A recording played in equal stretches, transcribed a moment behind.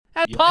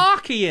Had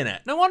Parky in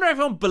it. No wonder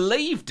everyone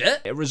believed it.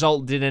 It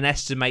resulted in an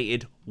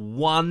estimated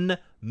 1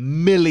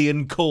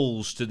 million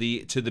calls to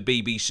the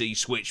BBC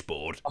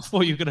switchboard. I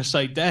thought you were going to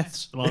say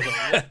deaths. And I was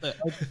like,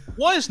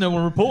 why has no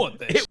one reported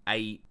this?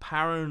 A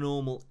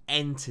paranormal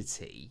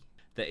entity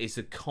that is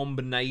a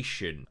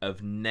combination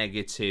of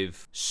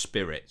negative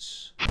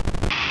spirits.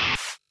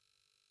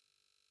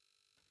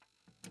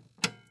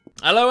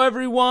 Hello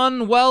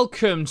everyone,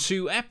 welcome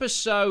to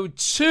episode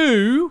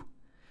 2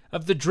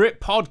 of the Drip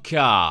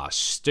Podcast.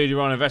 Studio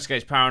Ron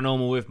investigates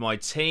paranormal with my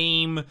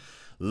team,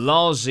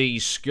 Lozzie,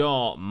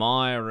 Scott,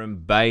 Maya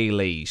and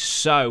Bailey.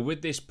 So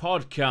with this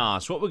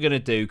podcast, what we're going to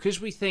do, because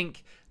we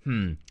think,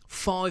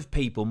 5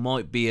 people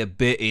might be a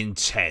bit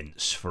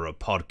intense for a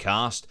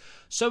podcast,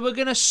 so we're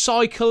going to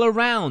cycle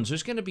around. So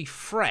it's going to be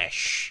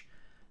fresh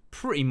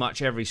pretty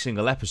much every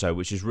single episode,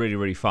 which is really,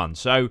 really fun.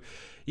 So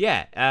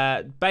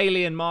yeah,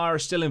 Bailey and Maya are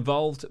still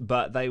involved,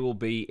 but they will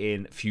be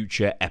in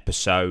future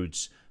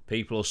episodes.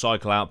 People will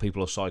cycle out,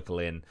 people will cycle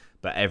in,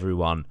 but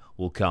everyone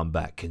will come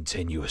back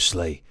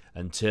continuously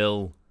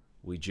until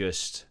we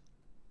just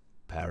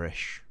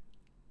perish.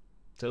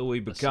 Till we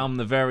become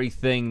the very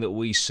thing that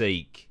we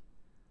seek.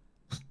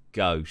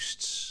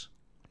 Ghosts.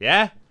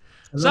 Yeah?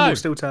 And then we'll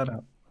still turn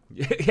up.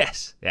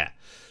 Yes, yeah.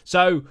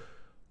 So,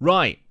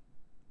 right.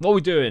 What are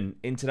we doing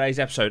in today's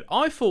episode?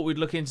 I thought we'd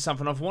look into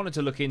something I've wanted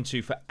to look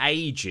into for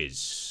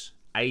ages.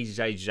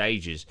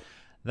 Ages.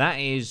 That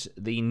is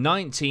the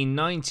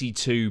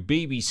 1992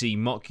 BBC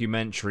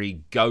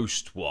mockumentary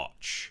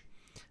Ghostwatch.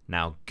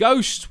 Now,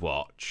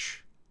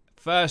 Ghostwatch,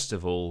 first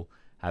of all,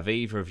 have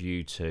either of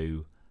you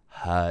two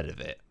heard of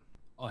it?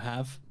 I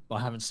have, but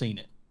I haven't seen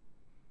it.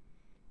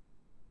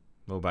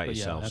 What about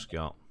yourself,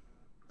 Scott?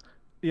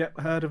 Yep,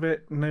 heard of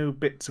it. Know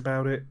bits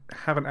about it.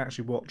 Haven't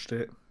actually watched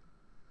it,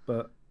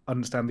 but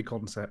understand the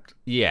concept.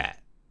 Yeah.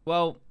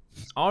 Well,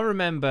 I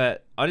remember,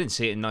 I didn't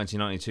see it in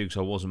 1992 because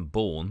I wasn't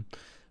born,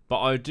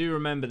 but I do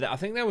remember that I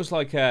think there was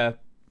like a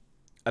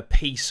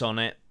piece on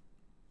it,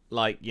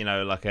 like, you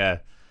know, like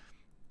a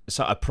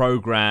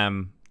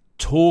program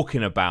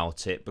talking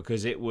about it,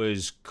 because it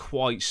was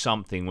quite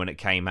something when it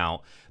came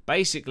out.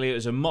 Basically, it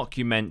was a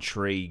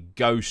mockumentary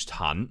ghost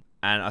hunt,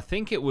 and I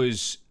think it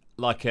was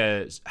like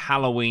a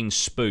Halloween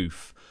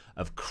spoof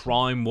of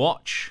Crime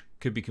Watch.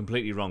 Could be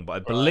completely wrong, but I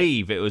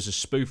believe it was a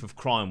spoof of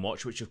Crime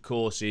Watch, which of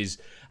course is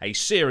a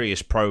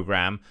serious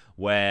program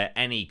where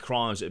any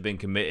crimes that have been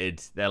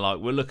committed, they're like,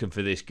 we're looking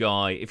for this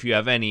guy. If you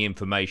have any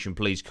information,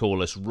 please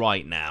call us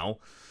right now.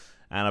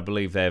 And I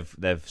believe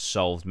they've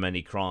solved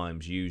many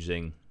crimes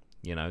using,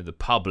 you know, the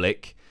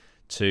public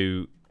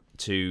to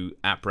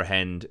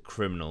apprehend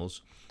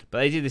criminals. But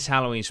they did this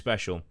Halloween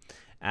special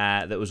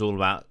that was all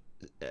about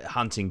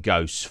hunting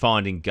ghosts,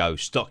 finding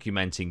ghosts,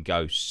 documenting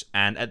ghosts.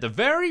 And at the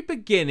very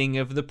beginning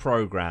of the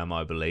program,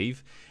 I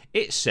believe,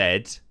 it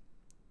said,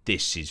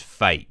 this is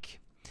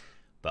fake.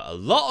 But a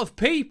lot of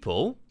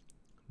people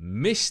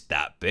missed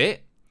that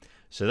bit,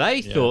 so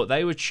they thought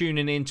they were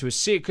tuning into a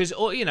series, because,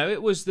 you know,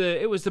 it was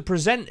the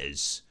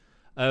presenters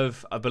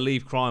of, I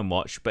believe, Crime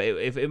Watch. But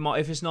if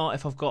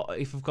I've got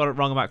it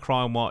wrong about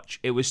Crime Watch,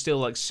 it was still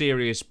like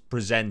serious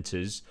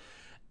presenters,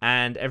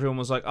 and everyone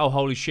was like, oh,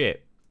 holy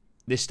shit,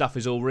 this stuff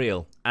is all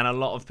real. And a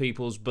lot of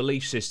people's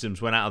belief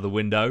systems went out of the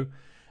window,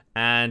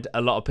 and a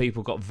lot of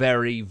people got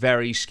very,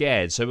 very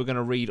scared. So we're going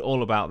to read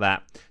all about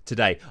that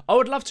today. I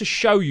would love to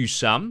show you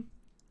some.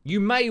 You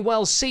may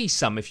well see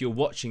some if you're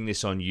watching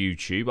this on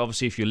YouTube.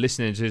 Obviously, if you're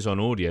listening to this on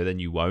audio, then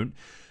you won't.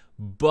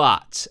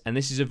 But, and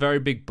this is a very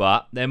big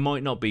but, there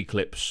might not be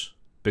clips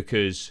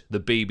because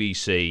the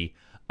BBC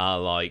are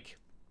like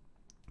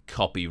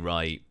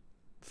copyright,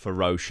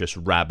 ferocious,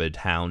 rabid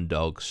hound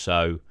dogs.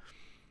 So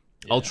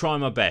I'll try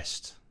my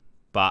best,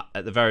 but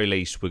at the very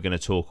least, we're going to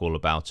talk all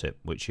about it,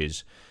 which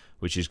is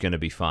going to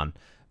be fun.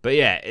 But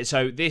yeah,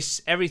 so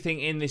everything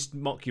in this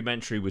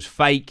mockumentary was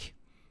fake,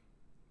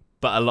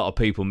 but a lot of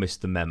people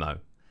missed the memo.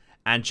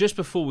 And just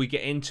before we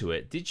get into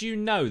it, did you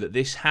know that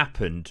this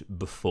happened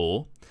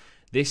before?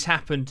 This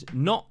happened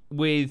not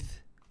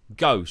with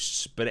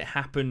ghosts, but it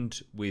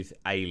happened with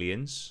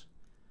aliens.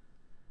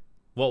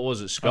 What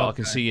was it, Scott? I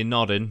can see you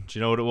nodding. Do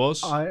you know what it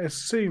was? I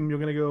assume you're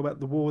going to go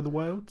about the War of the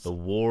Worlds? The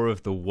War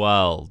of the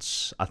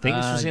Worlds. I think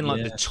this was in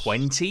like the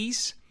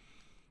 20s.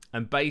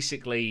 And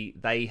basically,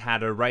 they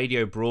had a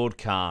radio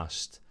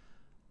broadcast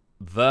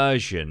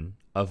version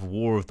of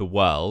War of the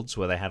Worlds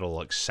where they had all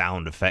like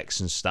sound effects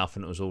and stuff,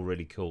 and it was all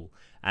really cool.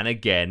 And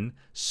again,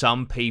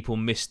 some people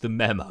missed the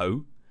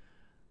memo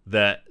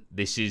that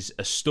this is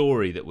a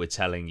story that we're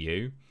telling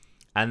you,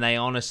 and they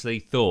honestly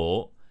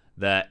thought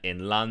that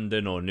in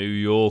London or New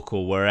York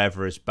or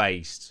wherever it's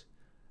based,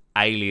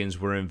 aliens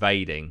were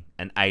invading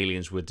and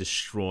aliens were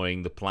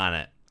destroying the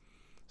planet.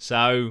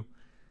 So,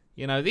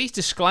 you know, these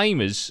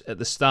disclaimers at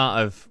the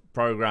start of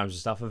programs and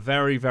stuff are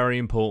very, very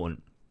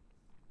important.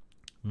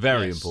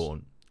 Very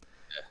important.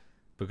 Yeah.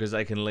 Because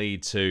they can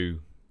lead to,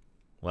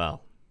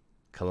 well,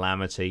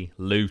 calamity,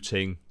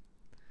 looting,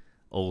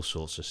 all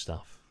sorts of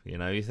stuff. You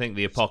know, you think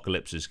the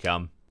apocalypse has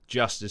come,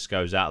 justice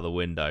goes out of the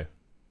window,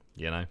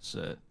 you know.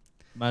 So,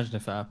 imagine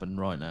if it happened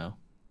right now.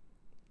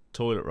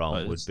 Toilet roll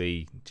Right, would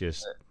be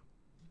just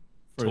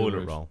Through the toilet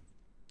roof. roll.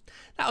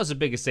 That was the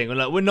biggest thing.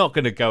 Look, we're not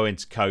going to go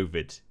into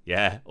COVID,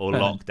 or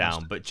Fair lockdown,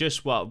 enough. but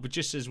just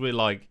as we're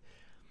like,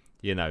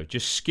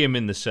 just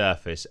skimming the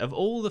surface of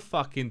all the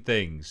fucking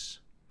things,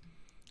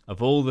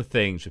 of all the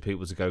things for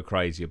people to go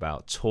crazy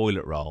about,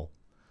 toilet roll,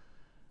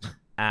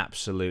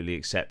 absolutely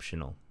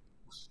exceptional.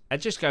 It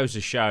just goes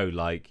to show,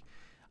 like,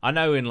 I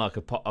know in like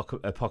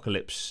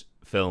apocalypse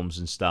films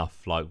and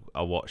stuff, like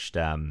I watched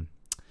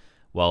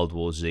World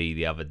War Z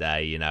the other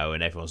day,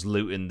 and everyone's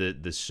looting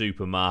the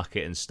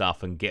supermarket and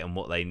stuff and getting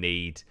what they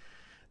need.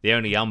 The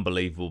only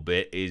unbelievable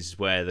bit is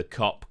where the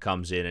cop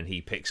comes in and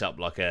he picks up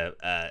like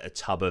a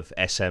tub of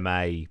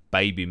SMA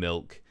baby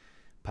milk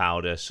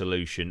powder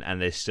solution,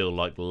 and there's still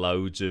like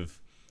loads of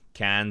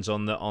cans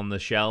on the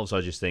shelves.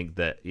 I just think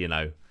that,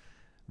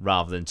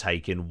 rather than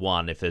taking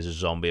one, if there's a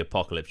zombie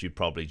apocalypse, you'd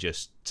probably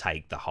just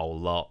take the whole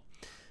lot.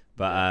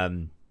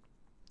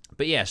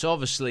 But yeah, so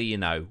obviously,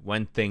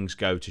 when things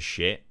go to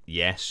shit,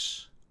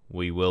 yes,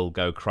 we will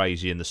go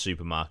crazy in the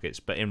supermarkets.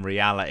 But in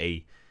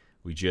reality,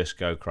 we just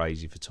go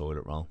crazy for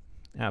toilet roll.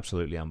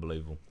 Absolutely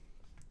unbelievable.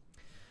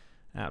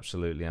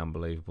 Absolutely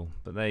unbelievable.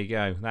 But there you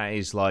go. That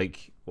is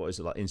like, what is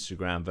it, like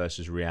Instagram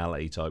versus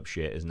reality type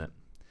shit, isn't it?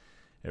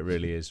 It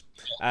really is.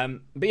 But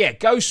yeah,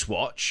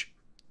 Ghostwatch.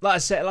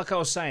 Like I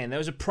was saying, there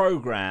was a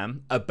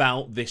program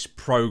about this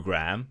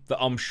program that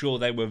I'm sure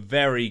they were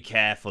very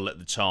careful at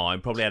the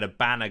time. Probably had a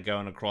banner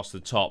going across the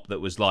top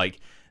that was like,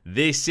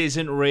 "This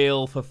isn't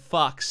real, for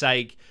fuck's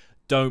sake,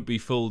 don't be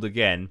fooled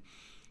again."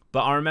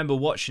 But I remember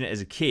watching it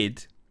as a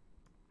kid,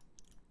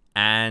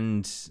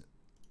 and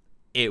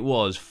it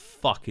was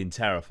fucking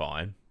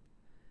terrifying.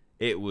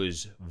 It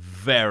was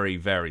very,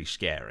 very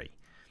scary.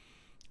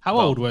 How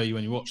old were you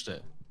when you watched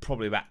it?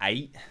 Probably about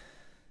 8.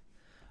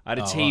 I had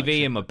a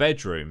TV in my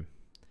bedroom,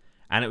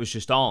 and it was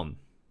just on.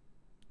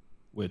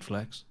 Weird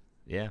flex.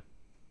 Yeah,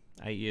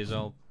 8 years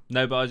old.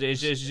 No, but it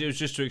was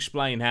just to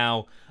explain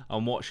how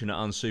I'm watching it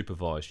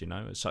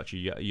unsupervised, at such a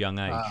young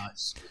age.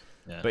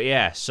 Yeah. But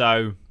yeah,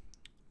 so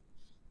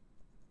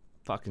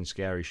fucking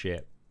scary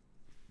shit.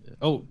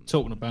 Oh,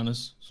 talking of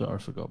banners. Sorry, I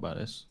forgot about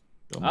this.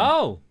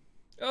 Oh,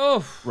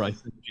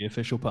 Wraith, the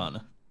official partner.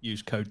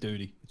 Use code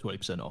Duty,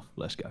 20% off.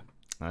 Let's go.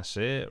 That's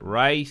it.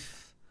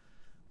 Wraith.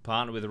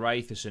 Partner with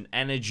Wraith. It's an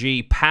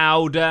energy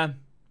powder.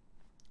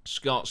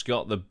 Scott's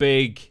got the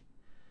big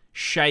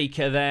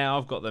shaker there.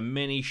 I've got the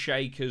mini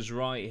shakers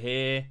right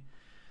here.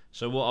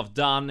 So what I've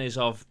done is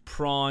I've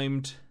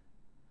primed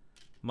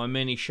my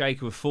mini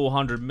shaker with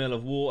 400ml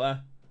of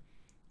water.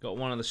 Got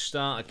one of the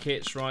starter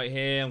kits right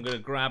here. I'm going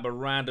to grab a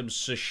random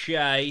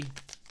sachet.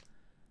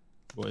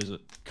 What is it?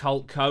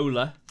 Colt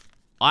Cola.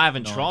 I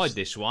haven't tried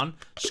this one.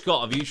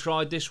 Scott, have you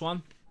tried this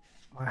one?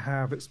 I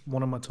have. It's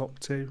one of my top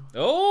 2.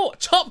 Oh,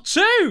 top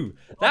 2!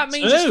 That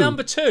means it's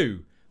number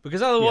 2.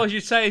 Because otherwise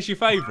you'd say it's your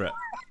favourite.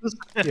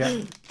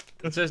 Yeah.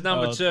 So it's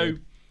number 2. Okay.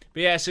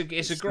 But yeah,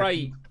 it's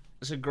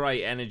a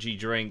great energy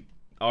drink.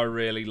 I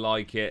really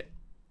like it.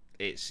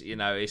 It's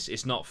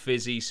it's not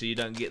fizzy, so you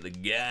don't get the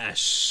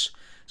gas.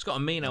 It's got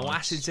amino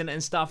acids in it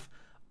and stuff.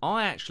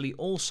 I actually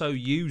also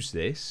use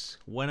this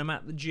when I'm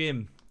at the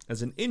gym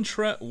as an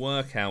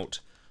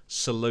intra-workout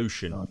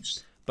solution.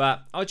 Nice.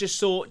 But I just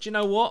thought, you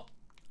know what?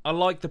 I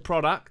like the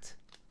product.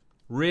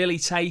 Really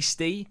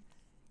tasty.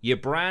 Your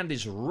brand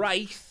is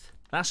Wraith.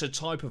 That's a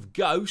type of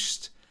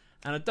ghost.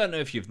 And I don't know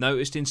if you've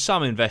noticed in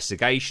some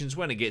investigations,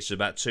 when it gets to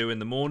about 2 in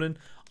the morning,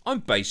 I'm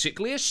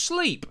basically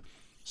asleep.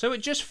 So it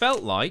just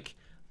felt like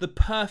the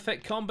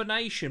perfect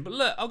combination. But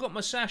look, I've got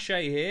my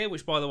sachet here,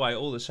 which, by the way,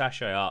 all the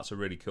sachet arts are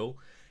really cool.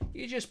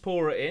 You just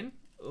pour it in.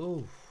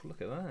 Oh,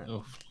 look at that.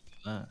 Oh,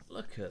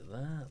 Look at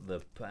that.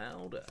 The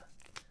powder.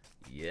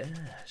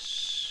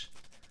 Yes.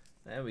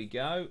 There we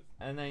go.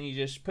 And then you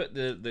just put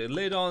the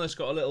lid on. It's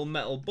got a little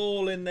metal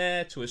ball in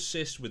there to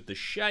assist with the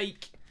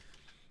shake.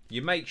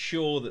 You make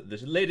sure that the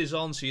lid is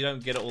on so you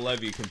don't get it all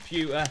over your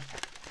computer.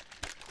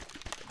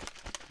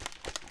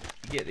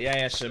 You get the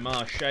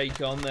ASMR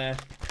shake on there.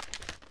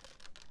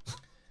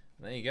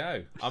 There you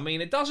go. I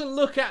mean, it doesn't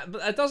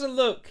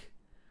look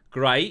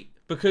great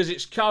because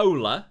it's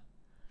cola.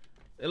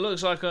 It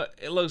looks like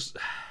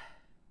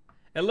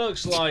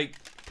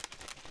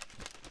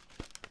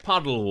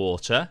puddle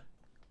water.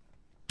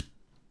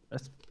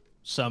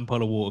 some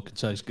puddle water can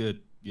taste good.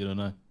 You don't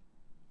know.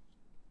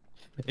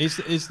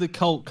 Is the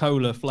Colt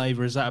Cola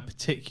flavour, is that a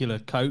particular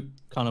Coke,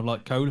 kind of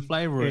like cola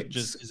flavour, or is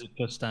it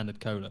just standard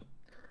cola?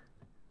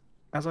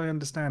 As I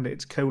understand it,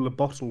 it's cola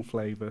bottle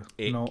flavour.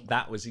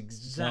 That was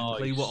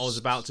exactly what I was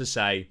about to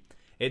say.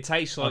 It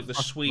tastes like the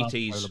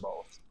sweeties,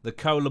 the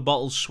cola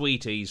bottle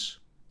sweeties.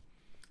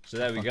 So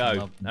there we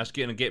go. That's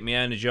going to get me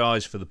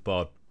energised for the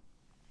pod.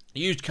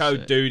 Used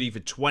code Duty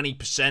for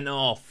 20%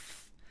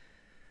 off.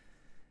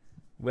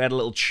 We had a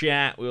little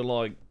chat. We were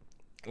like,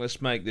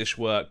 let's make this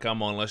work.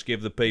 Come on, let's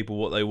give the people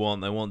what they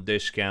want. They want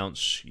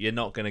discounts. You're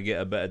not going to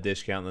get a better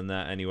discount than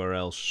that anywhere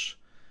else.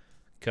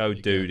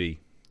 Code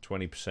Duty,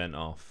 20%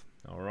 off.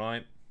 All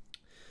right.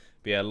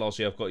 But yeah,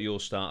 Lozzie, I've got your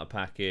starter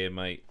pack here,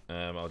 mate.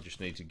 I'll just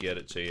need to get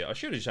it to you. I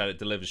should have just had it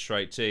delivered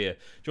straight to you. Do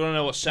you want to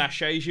know what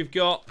sachets you've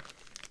got?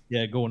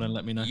 Yeah, go on and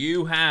let me know.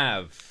 You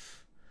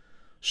have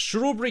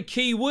strawberry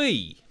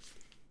kiwi.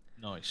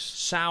 Nice.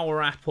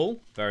 Sour apple.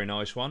 Very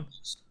nice one.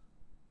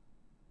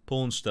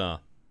 Porn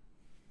star.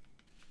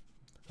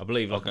 I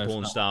believe like a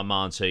porn star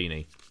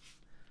martini.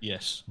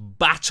 Yes.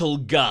 Battle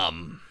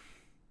gum.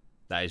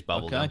 That is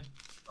bubble gum.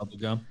 Bubble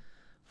gum.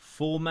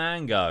 Full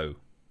mango.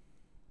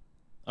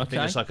 I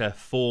think it's like a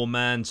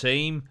 4-man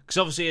team. Because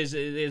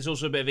obviously there's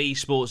also a bit of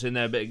esports in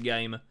there, a bit of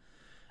gamer.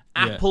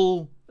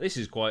 Apple, this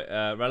is quite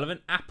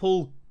relevant.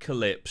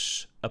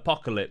 Apocalypse.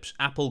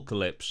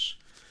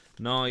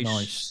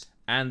 Nice.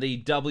 And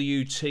the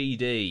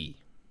WTD.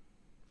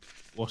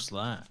 What's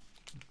that?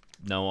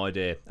 No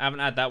idea. I haven't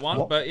had that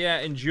one, but yeah,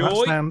 enjoy.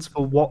 That stands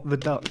for What the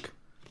Duck.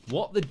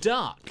 What the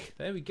Duck.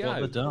 There we go.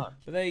 What the Duck.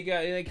 But there you go.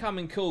 They come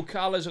in cool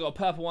colours. I've got a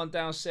purple one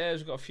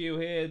downstairs. I've got a few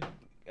here.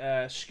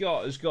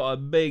 Scott has got a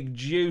big,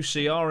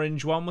 juicy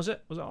orange one. Was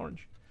it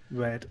orange?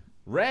 Red.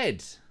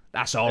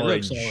 That's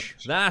orange.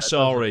 That's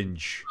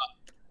orange.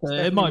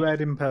 It might be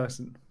red in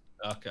person.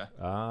 Okay.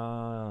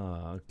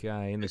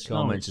 Okay. In the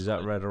comments, is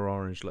that red or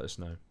orange? Let us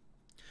know.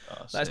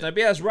 Let us know. But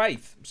yeah, it's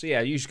Wraith. So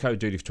yeah, use code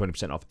Duty for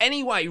 20% off.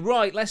 Anyway,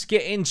 right, let's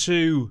get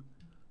into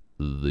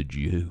the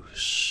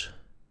juice.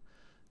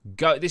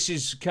 This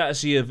is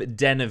courtesy of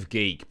Den of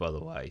Geek, by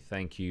the way.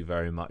 Thank you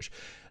very much.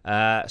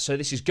 So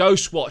this is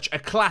Ghostwatch, a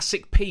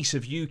classic piece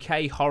of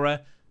UK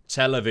horror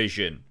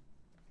television.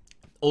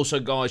 Also,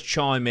 guys,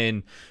 chime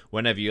in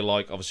whenever you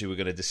like. Obviously, we're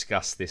going to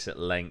discuss this at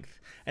length.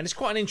 And it's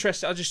quite an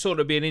interesting... I just thought it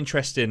would be an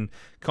interesting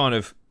kind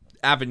of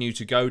avenue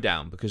to go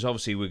down, because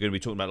obviously we're going to be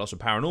talking about lots of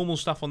paranormal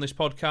stuff on this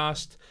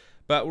podcast,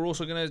 but we're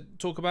also going to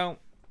talk about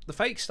the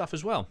fake stuff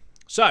as well.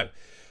 So...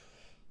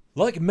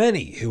 like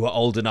many who are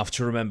old enough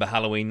to remember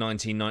Halloween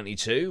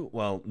 1992,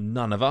 well,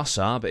 none of us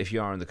are, but if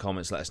you are in the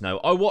comments, let us know.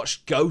 I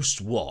watched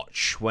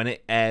Ghostwatch when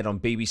it aired on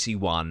BBC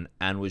One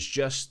and was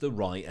just the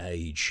right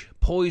age,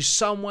 poised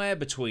somewhere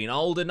between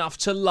old enough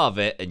to love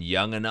it and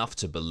young enough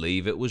to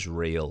believe it was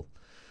real.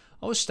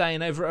 I was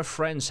staying over at a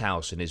friend's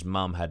house and his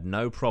mum had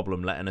no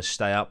problem letting us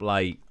stay up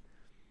late.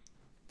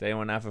 Did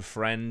anyone have a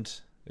friend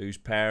whose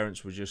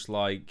parents were just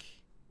like,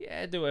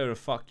 yeah, do whatever the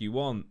fuck you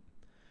want?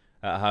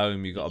 At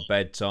home, you got a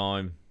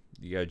bedtime.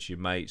 You go to your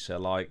mates, they're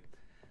like,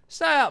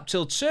 stay up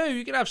till 2.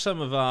 You can have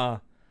some of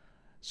our...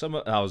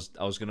 I was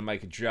going to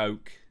make a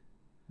joke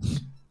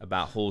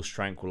about horse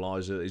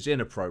tranquilizer. It's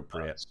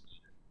inappropriate.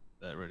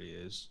 That really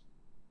is.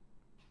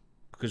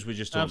 Because we're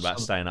just talking about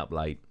staying up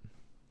late.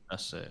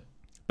 That's it.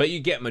 But you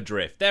get my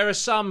drift. There are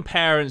some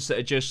parents that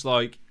are just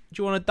like,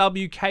 do you want a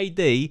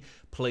WKD?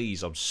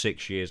 Please, I'm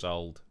 6 years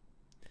old.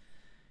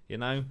 You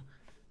know?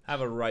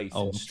 Have a Wraith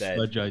instead.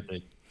 Oh,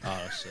 JD. Oh,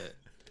 that's it.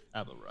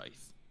 Have a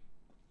Wraith.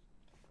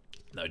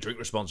 No, drink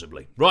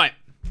responsibly. Right.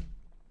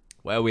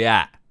 Where are we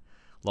at?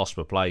 Lost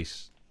my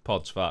place.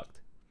 Pod's fucked.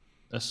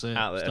 That's it.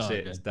 That's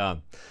it. It's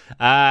done.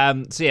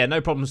 So yeah, no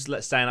problems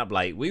staying up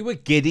late. We were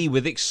giddy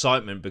with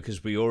excitement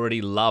because we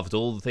already loved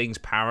all the things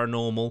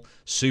paranormal,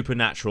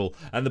 supernatural,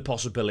 and the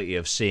possibility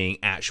of seeing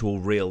actual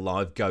real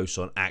live ghosts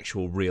on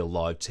actual real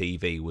live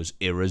TV was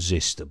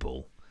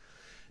irresistible.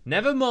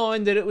 Never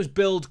mind that it was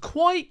billed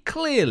quite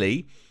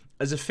clearly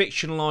as a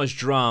fictionalised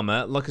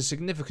drama. Like a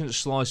significant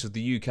slice of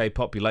the UK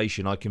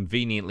population, I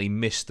conveniently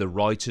missed the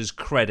writer's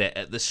credit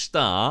at the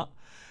start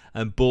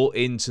and bought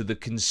into the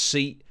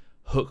conceit,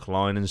 hook,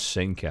 line and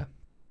sinker.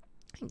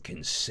 I think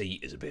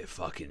conceit is a bit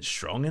fucking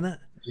strong, isn't it?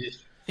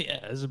 Yeah,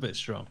 it's a bit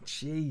strong.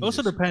 Jesus. It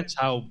also depends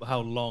how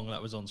long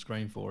that was on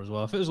screen for as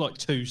well. If it was like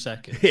 2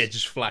 seconds. Yeah, it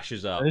just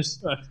flashes up.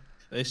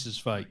 This is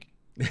fake.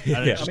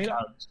 Yeah. I mean,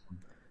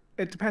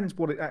 it depends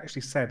what it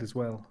actually said as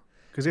well.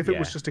 Because if it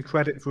was just a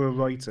credit for a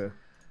writer...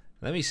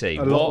 Let me see.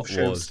 A lot of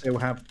shows still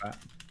have that.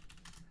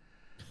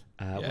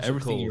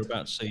 Everything you're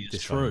about to see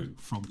is true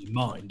from the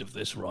mind of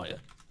this writer.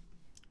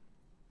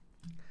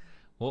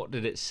 What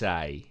did it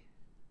say?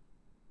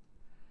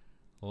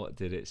 What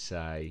did it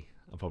say?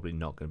 I'm probably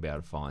not going to be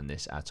able to find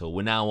this at all.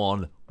 We're now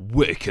on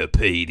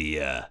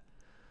Wikipedia.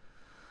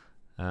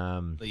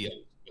 The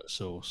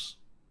source.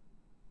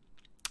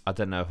 I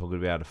don't know if I'm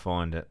going to be able to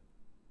find it.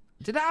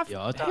 Did I have...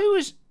 Yeah, who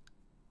was...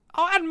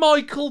 I had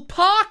Michael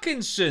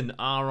Parkinson,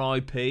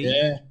 R.I.P.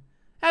 Yeah.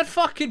 Had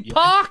fucking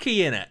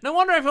Parky in it. No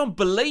wonder everyone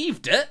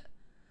believed it.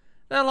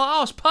 They're like,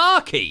 oh, it's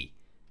Parky.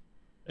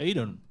 He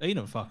don't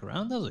fuck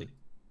around, does he?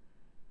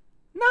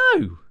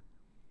 No.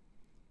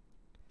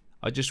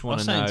 I just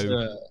want to know.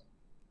 To,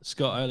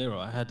 Scott earlier,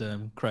 I had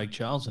Craig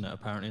Charles in it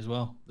apparently as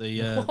well.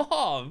 The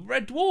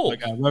Red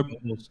Dwarf.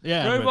 Robot Wars.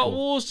 Yeah, Robot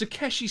Wars,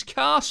 Takeshi's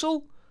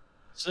Castle.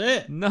 That's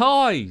it.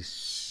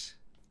 Nice.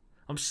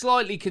 I'm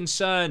slightly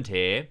concerned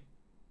here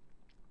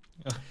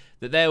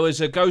that there was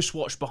a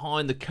Ghostwatch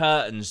Behind the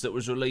Curtains that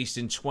was released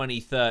in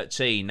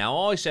 2013. Now,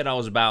 I said I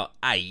was about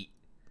 8.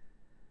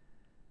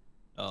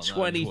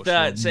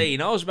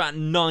 2013. I was about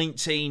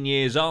 19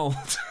 years old.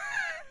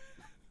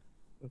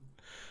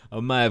 I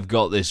may have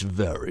got this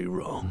very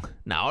wrong.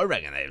 No, I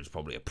reckon there was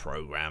probably a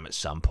program at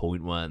some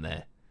point, weren't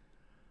there?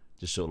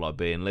 Just sort of like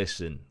being,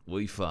 listen,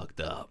 we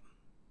fucked up.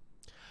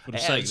 For the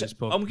sake of this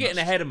podcast. I'm getting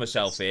ahead of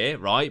myself here,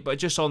 right? But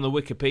just on the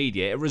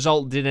Wikipedia, it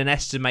resulted in an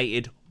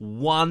estimated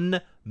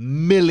 1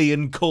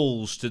 million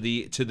calls to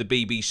the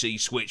BBC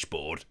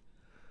switchboard.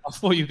 I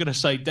thought you were going to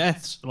say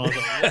deaths. And I was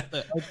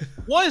like,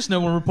 why has no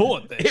one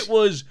reported this? It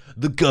was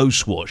the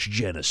Ghostwatch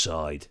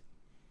genocide.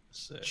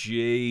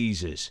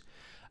 Jesus.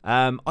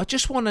 I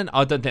just want to...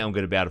 I don't think I'm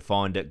going to be able to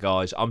find it,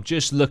 guys. I'm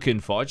just looking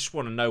for... I just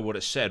want to know what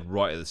it said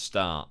right at the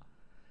start.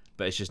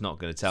 But it's just not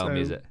going to tell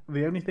me, is it?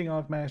 The only thing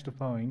I've managed to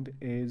find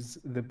is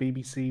the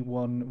BBC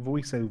One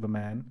voiceover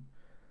man,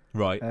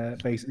 Right.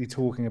 basically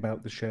talking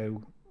about the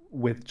show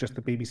with just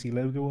the BBC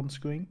logo on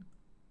screen,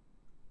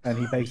 and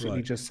he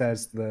basically just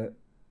says that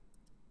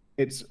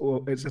it's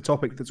a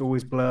topic that's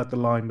always blurred the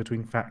line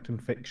between fact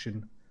and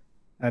fiction,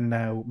 and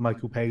now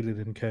Michael Palin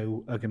and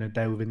co are going to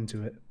delve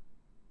into it.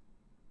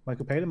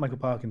 Michael Palin, Michael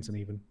Parkinson,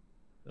 even.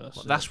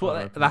 That's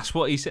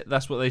what he said.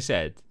 That's what they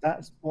said.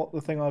 That's what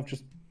the thing I've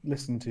just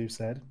listened to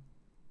said.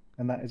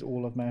 And that is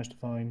all I've managed to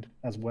find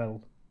as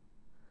well.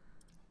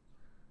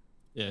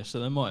 Yeah, so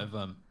they might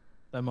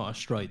have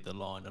strayed the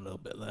line a little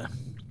bit there.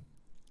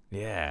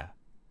 Yeah,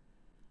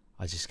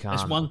 I just can't.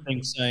 It's one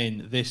thing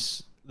saying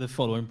the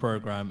following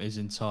program is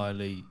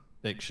entirely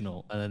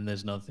fictional, and then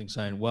there's another thing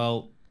saying,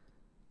 well,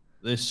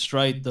 this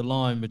strayed the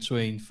line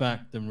between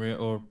fact and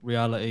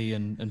reality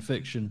and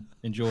fiction.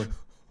 Enjoy.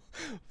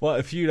 Well,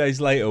 a few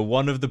days later,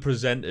 one of the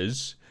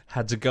presenters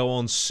had to go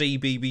on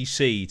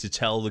CBBC to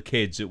tell the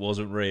kids it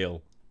wasn't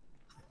real.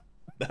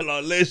 They're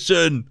like,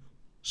 listen,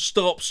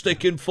 stop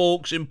sticking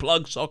forks in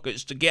plug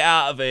sockets to get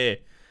out of here.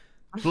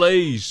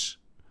 Please.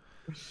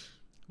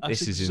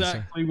 That's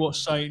exactly what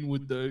Satan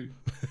would do.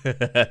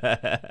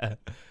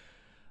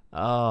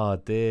 Oh,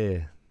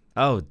 dear.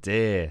 Oh,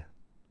 dear.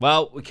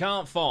 Well, we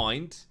can't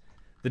find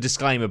the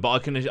disclaimer,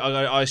 but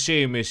I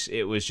assume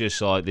it was just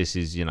like, this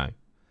is,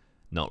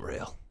 not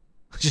real.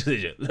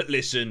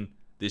 Listen,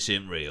 this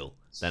isn't real.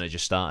 Then it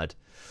just started.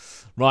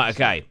 Right,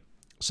 okay.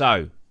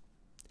 So,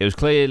 it was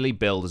clearly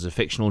billed as a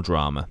fictional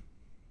drama,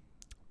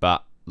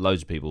 but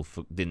loads of people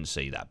didn't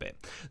see that bit.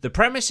 The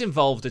premise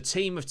involved a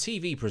team of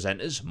TV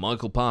presenters,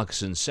 Michael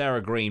Parkinson,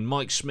 Sarah Green,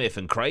 Mike Smith,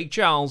 and Craig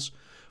Charles,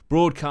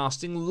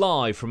 broadcasting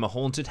live from a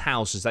haunted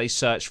house as they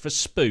searched for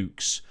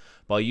spooks.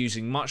 By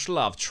using much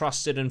loved,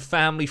 trusted, and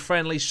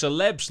family-friendly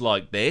celebs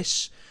like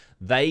this,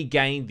 they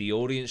gained the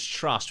audience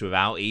trust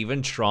without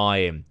even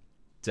trying.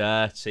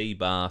 Dirty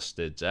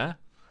bastards, eh?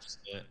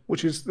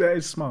 That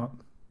is smart.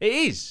 It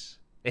is.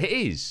 It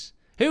is.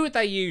 Who would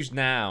they use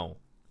now?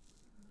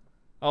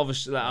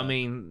 Obviously, I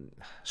mean,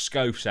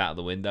 Scope's out of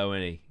the window,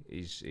 isn't he?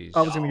 He's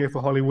I was going to go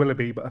for Holly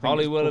Willoughby, but I think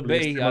Holly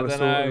Willoughby, I don't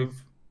know.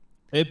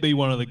 It'd be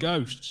one of the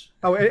ghosts.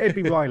 Oh, it'd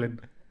be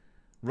Ryland.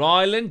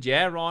 Ryland,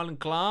 yeah, Ryland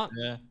Clark.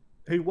 Yeah.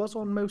 Who was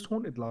on Most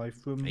Haunted Live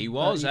from... He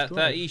was at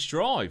 30 East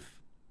Drive.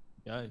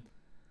 Yeah.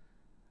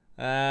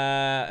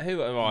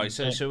 Right,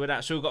 so we've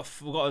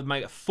got to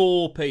make it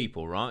 4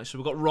 people, right? So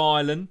we've got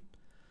Ryland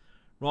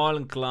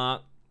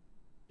Clark.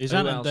 Is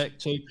Ant and Deck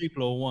 2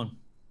 people or 1?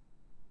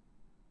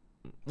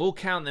 We'll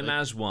count them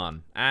as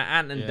 1.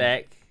 Ant and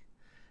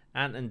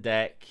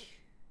Deck.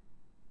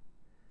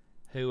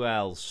 Who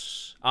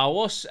else?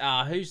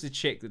 Who's the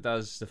chick that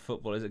does the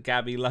football? Is it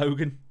Gabby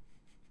Logan?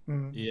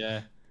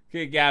 Yeah.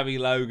 Get Gabby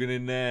Logan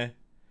in there.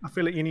 I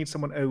feel like you need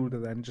someone older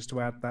then, just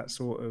to add that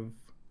sort of...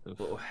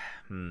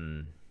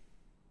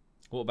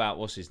 What about,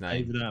 what's his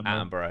name? David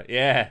Attenborough.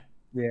 Yeah.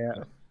 Yeah.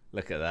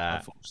 Look at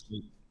that.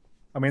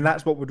 I mean,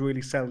 that's what would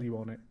really sell you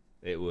on it.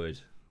 It would.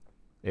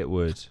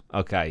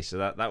 Okay, so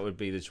that would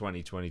be the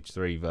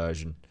 2023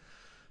 version.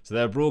 So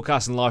they're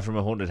broadcasting live from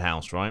a haunted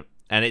house, right?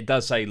 And it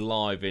does say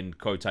live in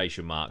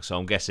quotation marks, so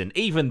I'm guessing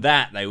even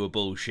that they were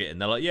bullshitting.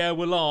 They're like, yeah,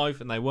 we're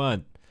live, and they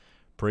weren't.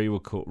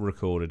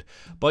 Pre-recorded.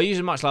 By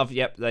using much love,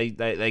 yep,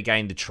 they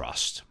gained the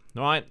trust.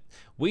 All right?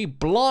 We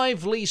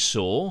blithely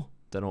saw,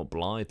 don't know what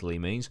blithely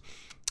means,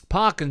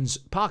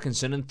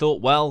 Parkinson, and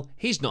thought, well,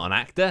 he's not an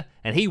actor,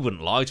 and he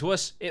wouldn't lie to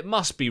us. It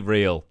must be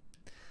real.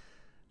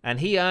 And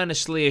he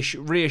earnestly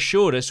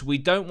reassured us we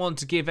don't want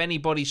to give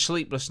anybody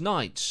sleepless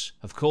nights.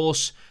 Of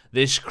course,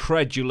 this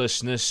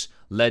credulousness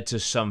led to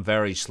some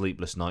very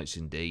sleepless nights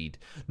indeed.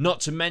 Not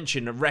to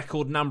mention a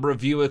record number of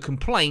viewer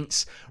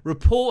complaints,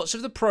 reports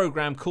of the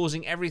programme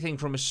causing everything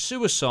from a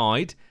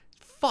suicide,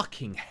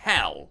 fucking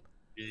hell,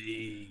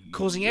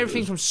 causing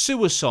everything from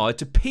suicide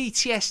to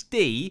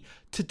PTSD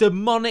to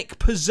demonic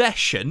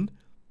possession,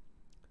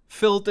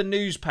 filled the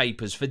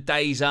newspapers for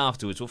days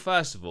afterwards. Well,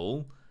 first of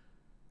all,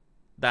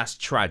 that's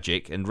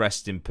tragic, and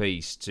rest in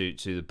peace to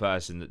the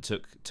person that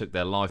took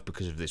their life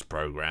because of this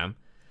programme.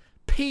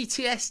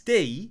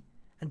 PTSD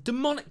and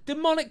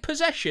demonic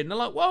possession. They're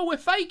like, whoa, we're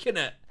faking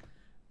it.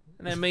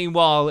 And then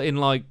meanwhile, in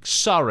like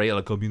Surrey,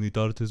 like community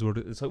directors,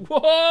 it's like,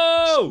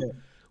 whoa,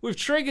 we've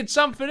triggered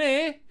something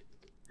here.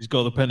 He's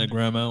got the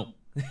pentagram out.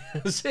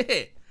 That's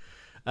it.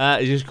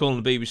 He's just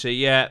calling the BBC.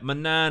 Yeah, my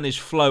nan is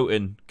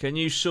floating. Can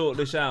you sort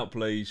this out,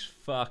 please?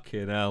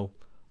 Fucking hell.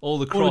 All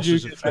the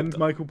crosses have and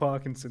Michael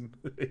Parkinson.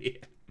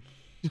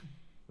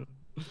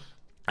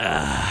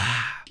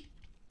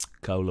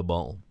 Cola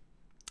bottle.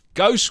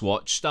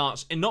 Ghostwatch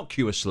starts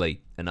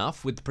innocuously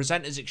enough with the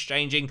presenters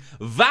exchanging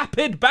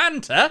vapid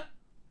banter,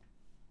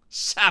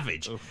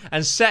 savage,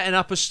 and setting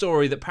up a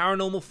story that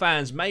paranormal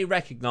fans may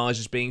recognise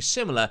as being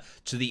similar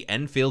to the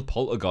Enfield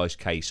poltergeist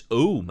case.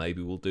 Ooh,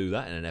 maybe we'll do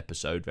that in an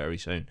episode very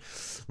soon.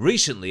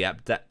 Recently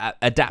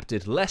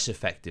adapted less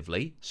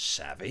effectively,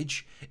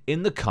 savage,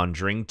 in The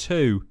Conjuring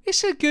 2.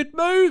 It's a good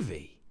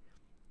movie.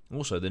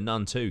 Also, The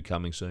Nun 2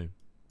 coming soon.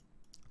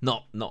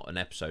 Not an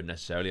episode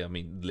necessarily, I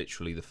mean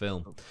literally the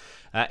film.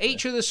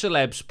 Each of the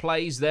celebs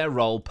plays their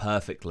role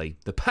perfectly.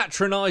 The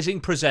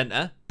patronising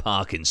presenter,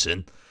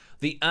 Parkinson.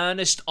 The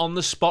earnest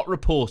on-the-spot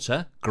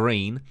reporter,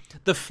 Green.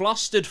 The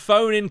flustered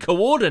phone-in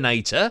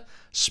coordinator,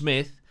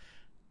 Smith.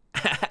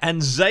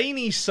 And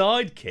zany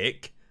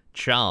sidekick,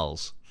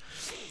 Charles.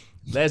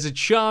 There's a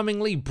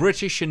charmingly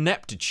British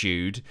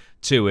ineptitude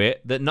to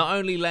it that not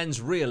only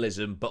lends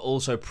realism but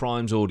also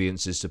primes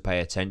audiences to pay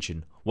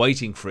attention,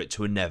 waiting for it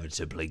to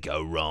inevitably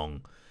go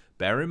wrong.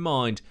 Bear in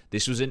mind,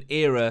 this was an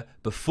era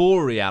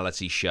before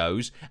reality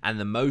shows, and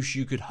the most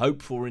you could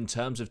hope for in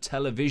terms of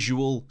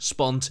televisual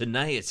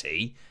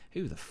spontaneity,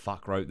 who the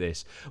fuck wrote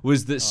this,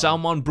 was that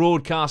someone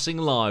broadcasting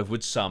live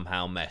would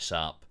somehow mess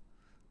up.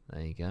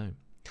 There you go.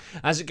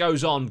 As it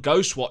goes on,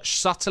 Ghostwatch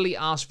subtly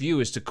asks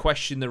viewers to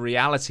question the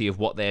reality of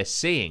what they're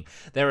seeing.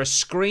 There are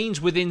screens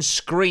within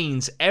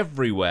screens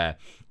everywhere.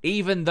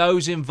 Even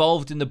those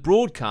involved in the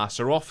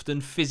broadcast are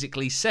often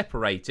physically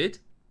separated,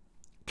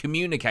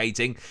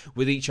 communicating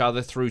with each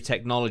other through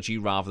technology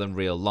rather than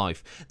real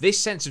life. This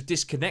sense of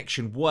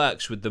disconnection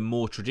works with the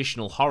more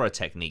traditional horror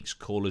techniques,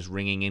 callers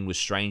ringing in with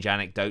strange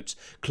anecdotes,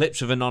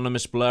 clips of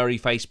anonymous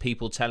blurry-faced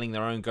people telling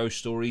their own ghost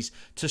stories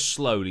to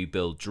slowly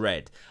build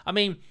dread. I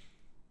mean,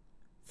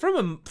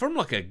 from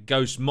like a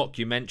ghost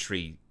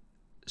mockumentary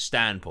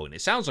standpoint,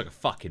 it sounds like a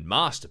fucking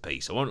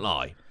masterpiece, I won't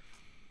lie.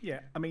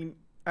 Yeah, I mean,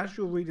 as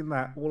you're reading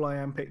that, all I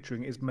am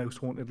picturing is Most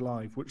Haunted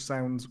Live, which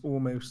sounds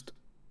almost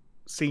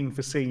scene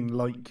for scene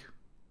like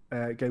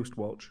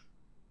Ghostwatch.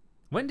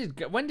 When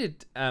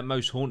did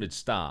Most Haunted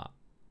start?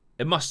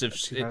 It must have.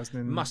 Yeah,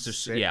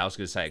 I was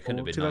going to say it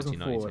couldn't have been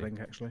 1992. I think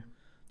actually.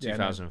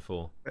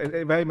 2004. Yeah, no.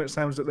 It very much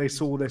sounds that they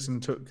saw this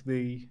and took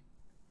the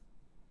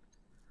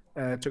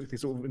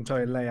sort of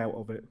entire layout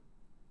of it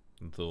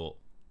and thought,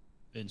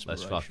 let's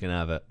Inspiration. fucking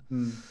have it.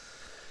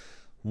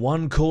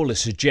 One caller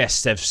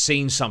suggests they've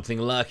seen something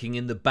lurking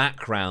in the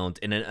background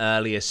in an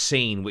earlier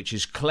scene, which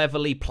is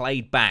cleverly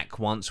played back,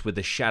 once with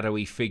a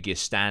shadowy figure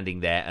standing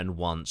there and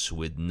once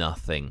with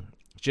nothing,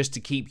 just to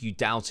keep you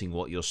doubting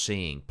what you're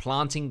seeing.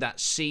 Planting that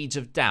seeds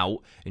of doubt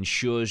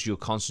ensures you're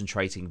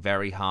concentrating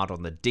very hard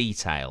on the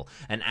detail,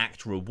 an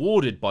act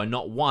rewarded by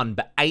not one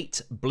but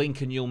 8 blink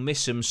and you'll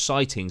miss 'em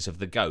sightings of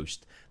the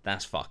ghost.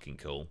 That's fucking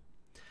cool.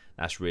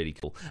 That's really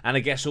cool. And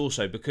I guess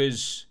also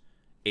because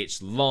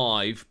it's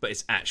live, but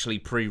it's actually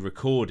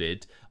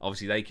pre-recorded,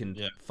 obviously they can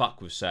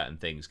fuck with certain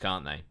things,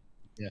 can't they?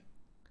 Yeah.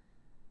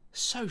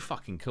 So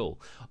fucking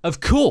cool. Of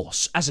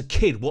course, as a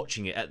kid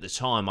watching it at the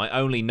time, I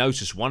only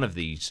noticed one of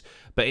these,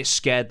 but it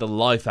scared the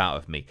life out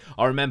of me.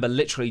 I remember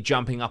literally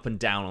jumping up and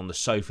down on the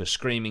sofa,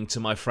 screaming to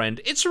my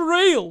friend, "It's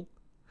real!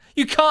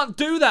 You can't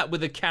do that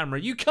with a camera.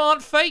 You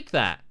can't fake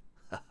that."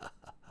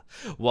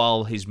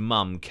 While his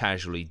mum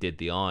casually did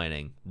the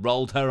ironing,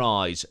 rolled her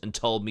eyes and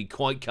told me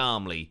quite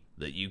calmly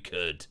that you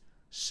could.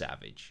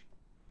 Savage.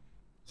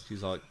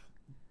 She's like,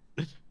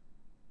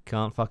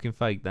 can't fucking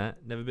fake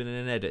that. Never been in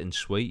an editing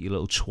suite, you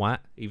little twat,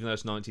 even though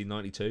it's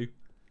 1992.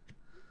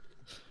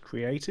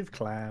 Creative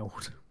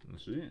cloud.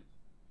 That's it.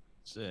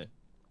 That's it.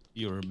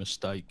 You're a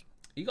mistake.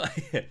 You got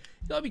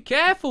to be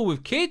careful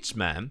with kids,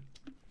 man.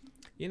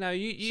 You know,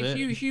 if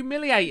you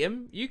humiliate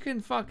them, you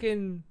can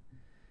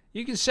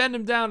send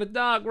them down a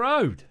dark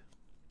road.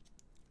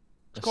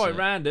 It's quite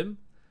random.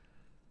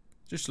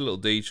 Just a little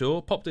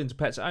detour. Popped into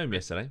Pets at Home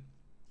yesterday.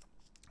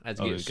 Had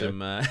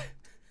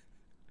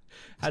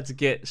to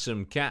get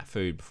some cat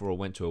food before I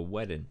went to a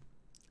wedding,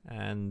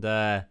 and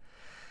I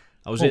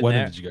was in there. What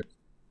wedding did you go?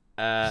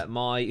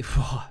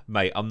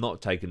 Mate, I'm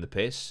not taking the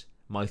piss.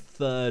 My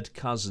third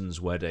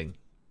cousin's wedding.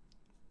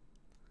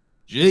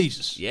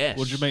 Jesus. Yes.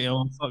 What did you make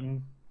on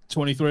fucking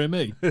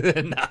 23andMe?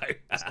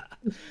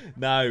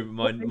 No.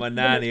 My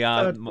nanny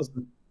asked.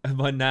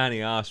 My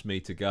nanny asked me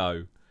to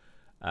go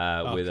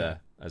with her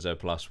as her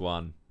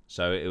 +1.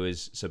 So it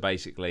was. So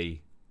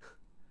basically,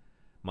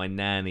 my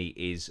nanny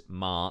is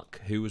Mark,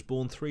 who was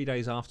born 3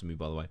 days after me,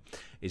 by the way.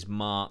 Is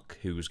Mark,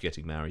 who was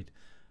getting married,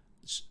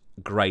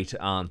 great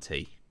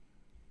auntie.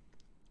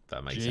 If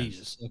that makes sense.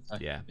 Jesus.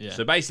 Okay. Yeah.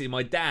 So basically,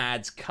 my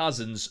dad's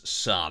cousin's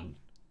son.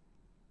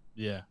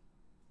 Yeah.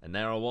 And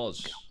there I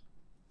was,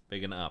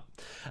 bigging it up.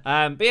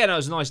 But yeah, no, it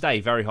was a nice day.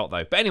 Very hot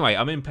though. But anyway,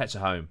 I'm in Pets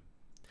at Home,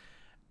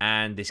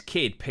 and this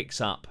kid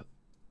picks up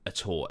a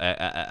toy,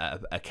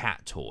 a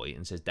cat toy,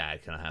 and says,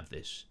 "Dad, can I have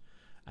this?"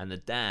 And the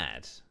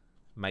dad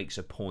makes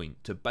a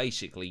point to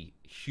basically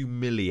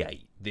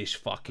humiliate this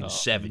fucking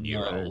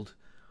 7-year-old.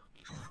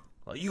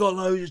 Like, you got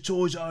loads of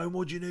toys at home.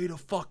 What do you need a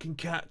fucking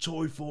cat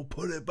toy for?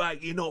 Put it back.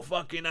 You're not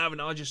fucking having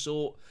it. I just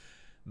thought,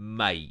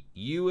 Mate,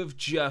 you have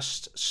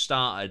just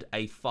started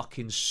a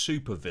fucking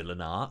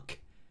supervillain arc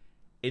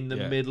in the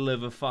middle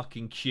of a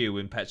fucking queue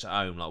in Pets at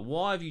Home. Like,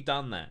 why have you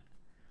done that?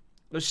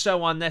 It was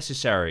so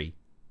unnecessary.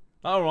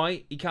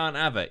 Alright, he can't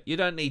have it. You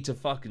don't need to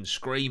fucking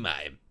scream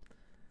at him.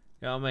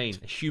 You know what I mean?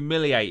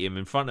 Humiliate him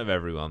in front of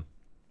everyone.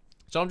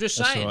 So I'm just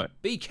saying,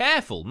 be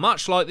careful.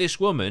 Much like this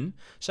woman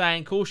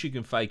saying, of course you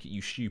can fake it,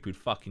 you stupid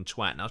fucking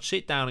twat. Now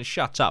sit down and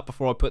shut up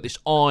before I put this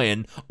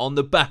iron on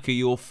the back of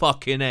your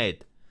fucking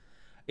head.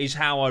 Is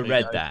how I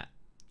read that.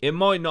 It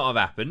might not have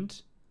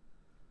happened.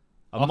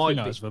 I might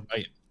think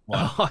verbatim.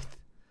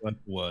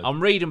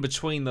 I'm reading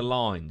between the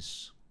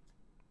lines.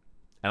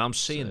 And I'm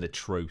seeing the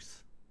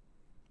truth.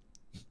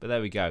 But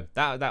there we go.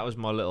 That was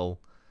my little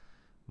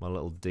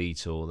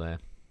detour there.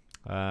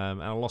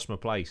 And I lost my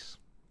place.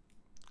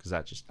 Because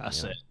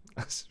that's it.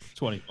 That's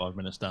 25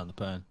 minutes down the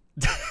pan.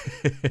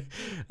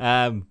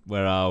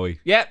 Where are we?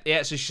 Yeah.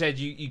 So she said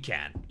you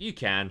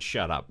can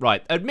shut up.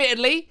 Right.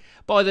 Admittedly,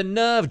 by the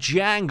nerve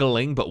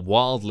jangling but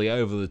wildly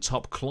over the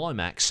top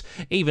climax,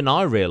 even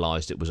I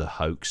realised it was a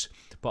hoax.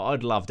 But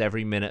I'd loved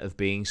every minute of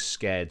being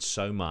scared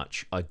so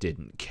much I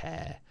didn't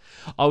care.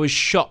 I was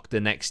shocked the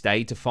next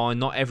day to find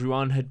not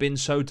everyone had been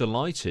so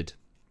delighted.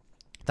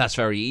 That's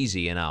very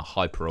easy in our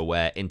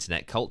hyper-aware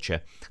internet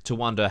culture to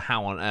wonder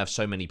how on earth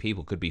so many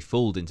people could be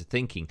fooled into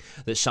thinking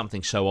that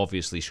something so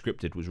obviously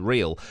scripted was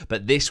real,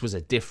 but this was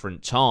a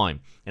different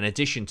time. In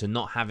addition to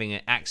not having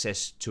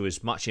access to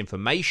as much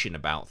information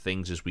about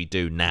things as we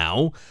do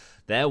now,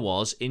 there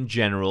was, in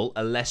general,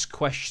 a less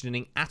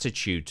questioning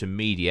attitude to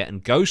media,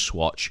 and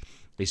Ghostwatch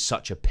is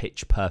such a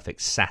pitch-perfect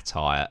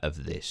satire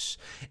of this.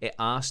 It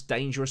asks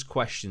dangerous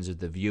questions of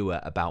the viewer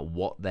about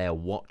what they're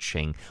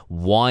watching,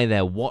 why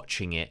they're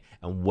watching it,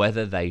 and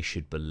whether they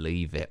should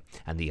believe it.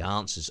 And the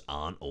answers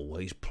aren't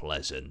always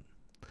pleasant.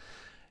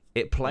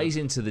 It plays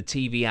into the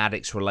TV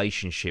addict's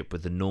relationship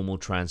with the normal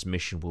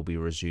transmission will be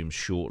resumed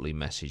shortly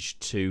message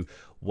to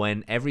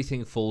when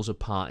everything falls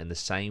apart in the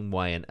same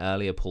way an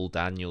earlier Paul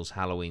Daniels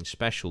Halloween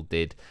special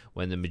did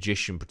when the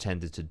magician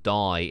pretended to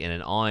die in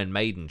an Iron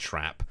Maiden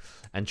trap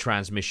and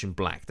transmission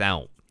blacked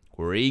out.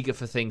 We're eager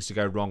for things to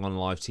go wrong on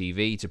live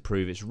TV to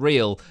prove it's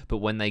real, but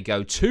when they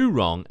go too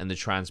wrong and the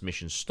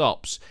transmission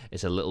stops,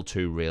 it's a little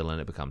too real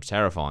and it becomes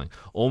terrifying.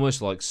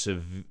 Almost like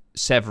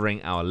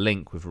severing our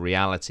link with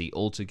reality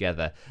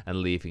altogether and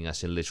leaving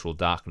us in literal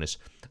darkness.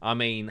 I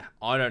mean,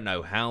 I don't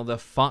know how the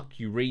fuck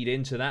you read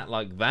into that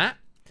like that,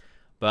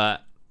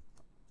 but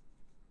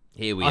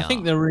here we are. I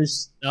think there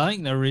is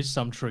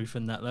some truth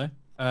in that, though.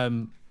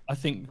 I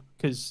think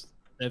because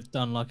they've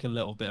done like a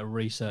little bit of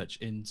research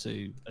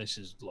into this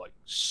is like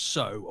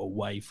so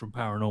away from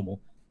paranormal,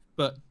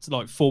 but it's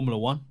like Formula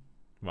One.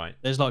 Right.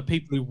 There's like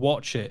people who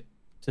watch it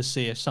to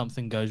see if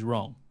something goes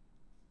wrong.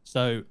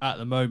 So at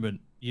the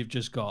moment, you've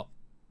just got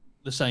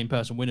the same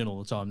person winning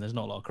all the time. There's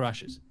not a lot of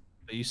crashes,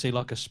 but you see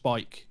like a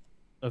spike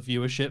of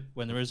viewership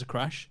when there is a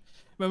crash.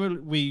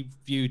 Remember we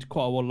viewed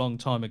quite a long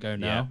time ago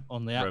now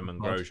on the Roman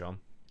Grosjean.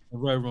 The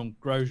Roman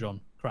Grosjean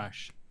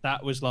crash.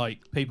 That was like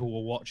people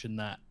were watching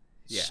that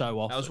so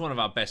often. That was one of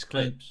our best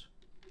clips.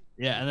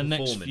 Yeah, and the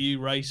next few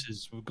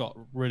races we've got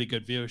really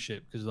good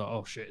viewership because like,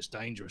 oh shit, it's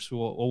dangerous. We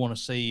want to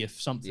see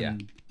if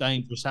something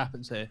dangerous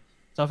happens here.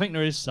 So I think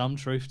there is some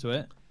truth to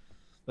it.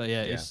 But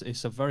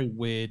it's a very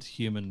weird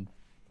human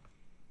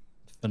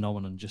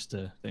phenomenon just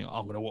to think,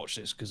 I'm going to watch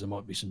this because there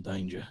might be some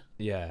danger.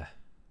 Yeah.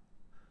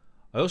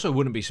 I also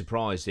wouldn't be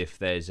surprised if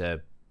there's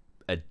a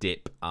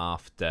dip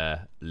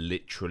after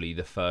literally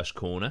the first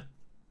corner.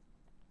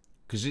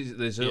 Because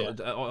there's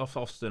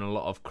often a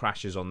lot of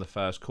crashes on the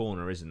first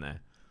corner, isn't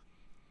there?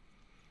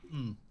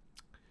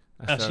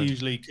 That's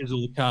usually because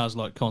all the cars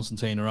like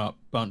Constantine are up,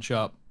 bunch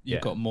up.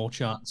 You've got more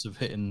chance of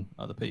hitting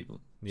other people.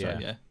 Yeah.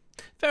 So,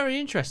 Very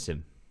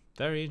interesting.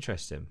 Very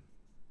interesting.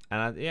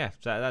 And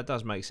that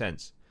does make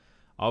sense.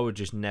 I would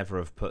just never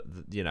have put,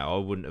 I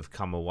wouldn't have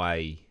come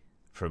away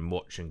from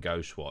watching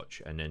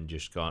Ghostwatch and then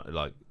just thought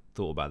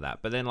about that.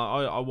 But then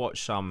I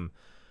watched some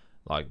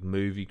like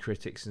movie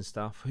critics and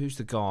stuff. Who's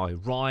the guy?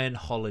 Ryan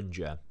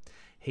Hollinger.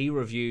 He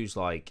reviews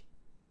like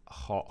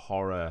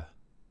horror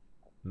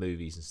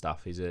movies and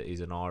stuff. He's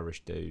an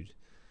Irish dude.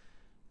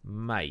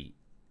 Mate,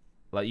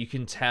 like you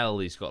can tell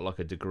he's got like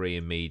a degree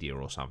in media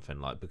or something,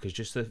 like because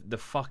just the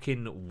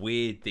fucking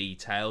weird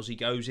details he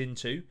goes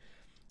into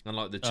and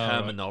like the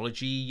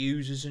terminology he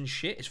uses and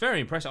shit. It's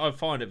very impressive. I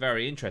find it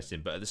very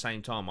interesting, but at the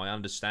same time I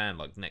understand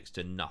like next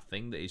to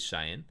nothing that he's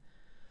saying.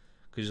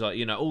 Because like,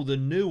 all the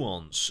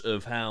nuance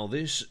of how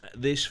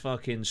this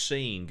fucking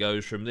scene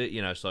goes from the,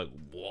 it's like,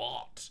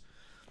 what?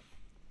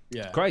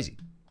 Yeah. It's crazy.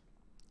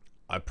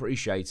 I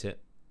appreciate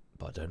it,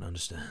 but I don't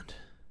understand.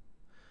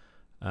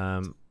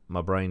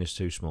 My brain is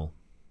too small.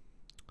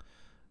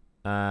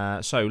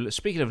 So,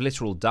 speaking of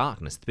literal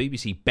darkness, the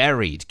BBC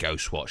buried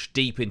Ghostwatch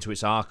deep into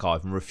its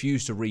archive and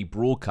refused to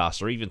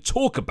rebroadcast or even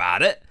talk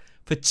about it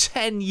for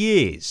 10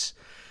 years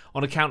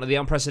on account of the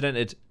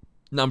unprecedented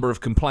number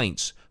of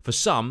complaints. For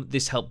some,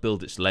 this helped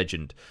build its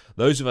legend.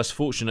 Those of us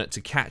fortunate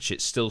to catch it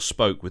still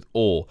spoke with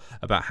awe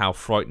about how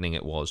frightening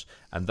it was,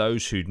 and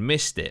those who'd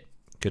missed it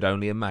could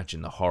only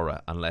imagine the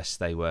horror unless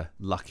they were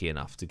lucky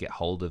enough to get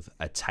hold of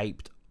a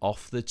taped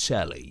off the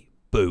telly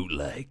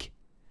bootleg.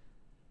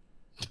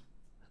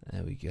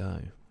 There we go.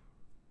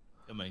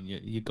 I mean,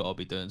 you got to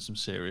be doing some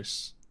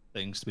serious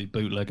things to be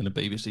bootlegging a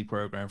BBC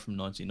program from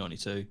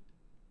 1992.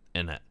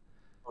 Innit?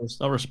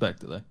 I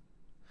respect it though. It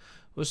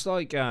was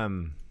like what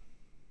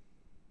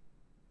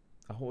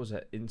was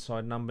it?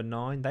 Inside Number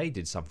 9. They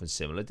did something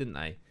similar, didn't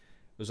they?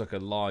 It was like a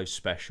live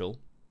special,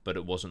 but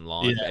it wasn't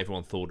live. Yeah.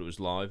 Everyone thought it was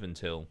live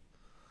until,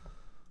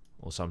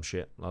 or some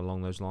shit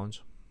along those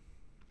lines.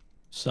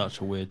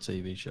 Such a weird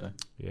TV show.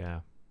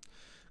 Yeah,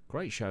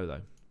 great show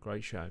though.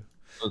 Great show.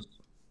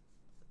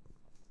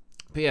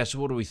 But yeah, so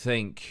what do we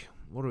think?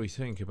 What do we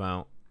think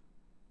about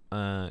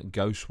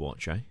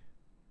Ghostwatch? Eh?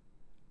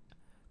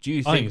 Do you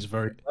I think think it's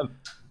very.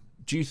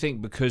 Do you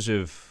think because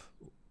of,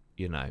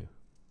 you know,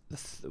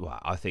 well,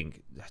 I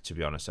think, to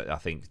be honest, I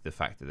think the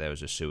fact that there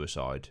was a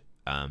suicide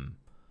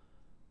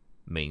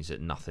means that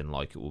nothing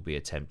like it will be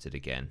attempted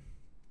again.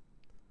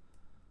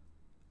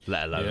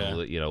 Let alone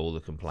all the, all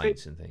the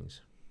complaints and things.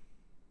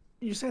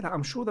 You say that,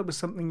 I'm sure there was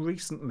something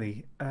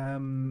recently.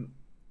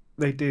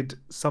 They did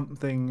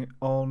something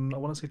on, I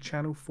want to say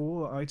Channel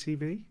 4 or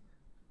ITV,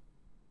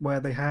 where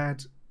they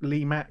had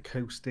Lee Mack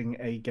hosting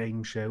a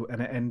game show,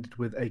 and it ended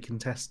with a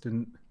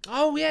contestant.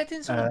 Oh yeah,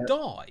 didn't someone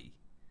die?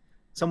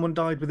 Someone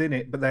died within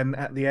it, but then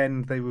at the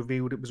end they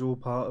revealed it was all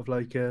part of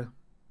like a.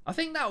 I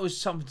think that was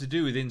something to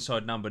do with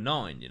Inside Number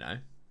 9. You know,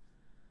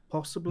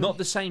 Possibly not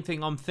the same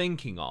thing I'm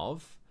thinking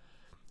of.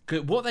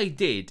 'Cause what they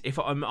did, if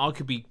I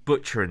could be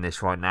butchering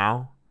this right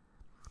now,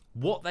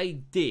 what they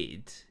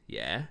did,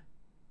 yeah,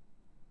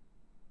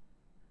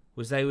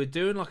 was they were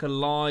doing like a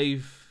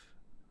live,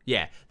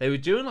 they were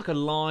doing like a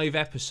live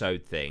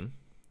episode thing,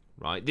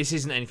 right? This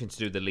isn't anything to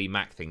do with the Lee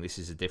Mack thing. This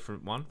is a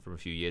different one from a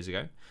few years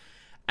ago.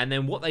 And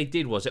then what they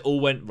did was it all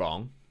went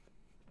wrong.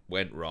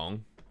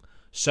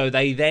 So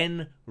they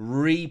then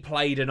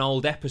replayed an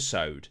old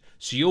episode.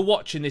 So you're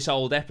watching this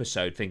old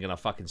episode thinking,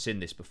 I've fucking seen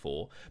this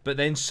before. But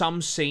then some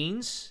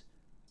scenes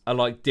are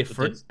like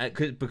different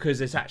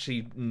because it's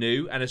actually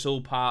new and it's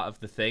all part of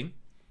the thing.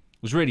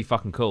 It was really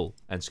fucking cool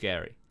and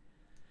scary.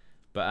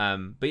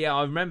 But yeah,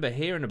 I remember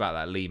hearing about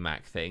that Lee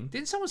Mack thing.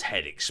 Didn't someone's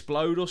head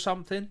explode or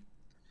something?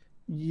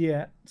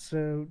 Yeah,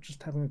 so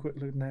just having a quick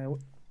look now.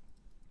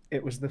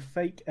 It was the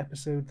fake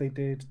episode they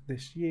did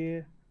this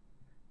year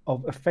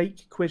of a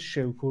fake quiz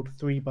show called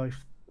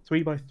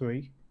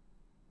 3x3,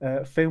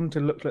 filmed to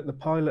look like the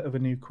pilot of a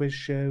new quiz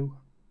show.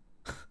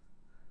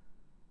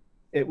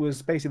 It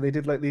was basically, they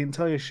did like the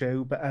entire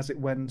show, but as it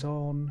went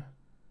on,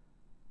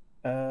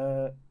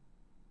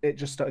 it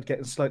just started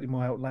getting slightly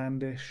more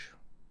outlandish.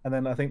 And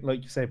then I think,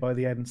 like you say, by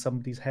the end,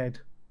 somebody's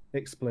head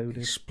exploded.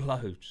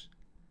 Explodes.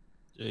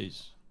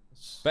 Jeez.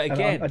 But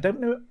again, I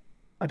don't know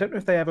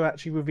if they ever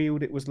actually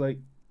revealed it was like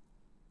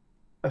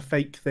a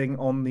fake thing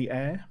on the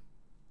air.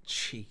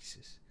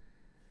 Jesus.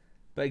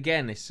 But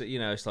again, it's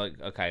it's like,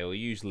 okay, we'll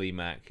use Lee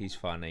Mack. He's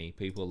funny.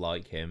 People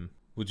like him.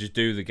 We'll just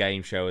do the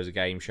game show as a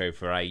game show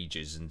for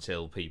ages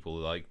until people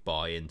like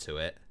buy into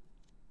it.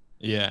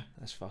 Yeah,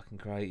 that's fucking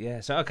great. Yeah.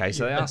 So okay,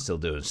 so they are still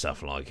doing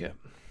stuff like it.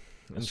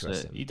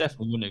 Interesting. You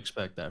definitely wouldn't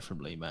expect that from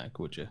Lee Mack,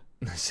 would you?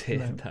 That's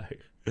it.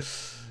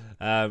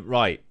 No.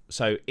 Right.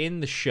 So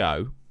in the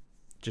show,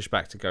 just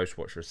back to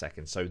Ghostwatch for a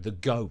second. So the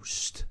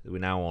ghost. We're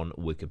now on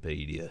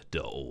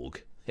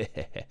Wikipedia.org.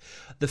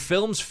 The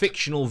film's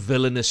fictional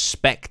villainous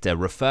spectre,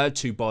 referred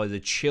to by the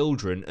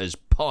children as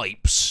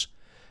Pipes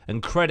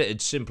and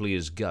credited simply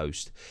as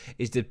Ghost,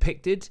 is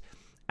depicted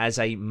as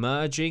a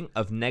merging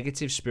of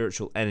negative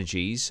spiritual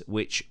energies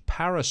which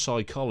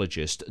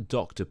parapsychologist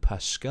Dr.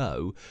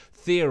 Pascoe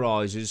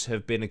theorizes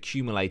have been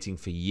accumulating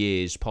for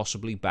years,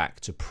 possibly back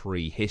to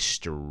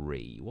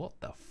prehistory. What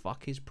the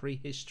fuck is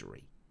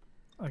prehistory?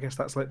 I guess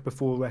that's like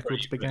before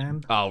records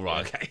began. Oh,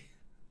 right, okay.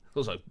 I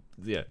was like,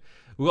 yeah.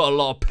 We've got a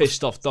lot of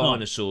pissed off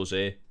dinosaurs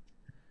here.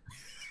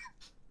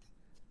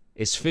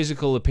 Its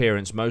physical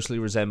appearance mostly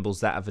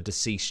resembles that of a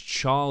deceased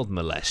child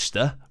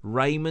molester,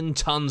 Raymond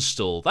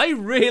Tunstall. They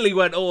really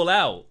went all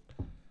out.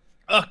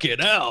 Fucking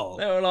hell.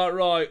 They were like,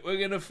 right,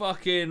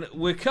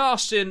 we're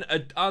casting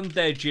an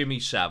undead Jimmy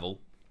Savile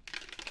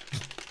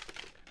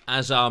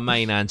as our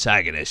main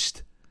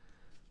antagonist.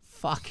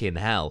 Fucking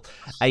hell.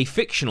 A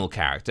fictional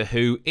character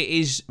who, it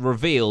is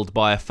revealed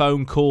by a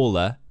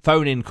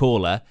phone-in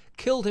caller,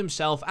 killed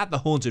himself at the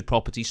haunted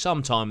property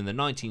sometime in the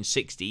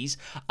 1960s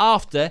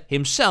after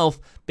himself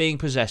being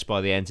possessed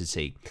by the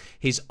entity.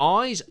 His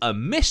eyes are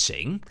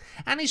missing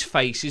and his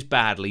face is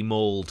badly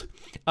mauled,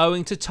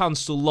 owing to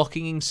Tunstall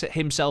locking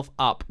himself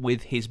up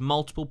with his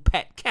multiple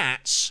pet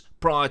cats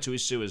prior to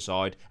his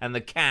suicide, and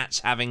the cats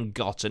having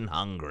gotten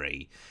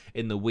hungry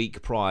in the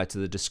week prior to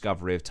the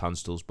discovery of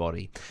Tunstall's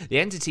body. The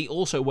entity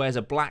also wears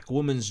a black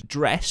woman's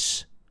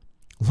dress,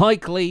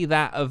 likely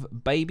that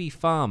of baby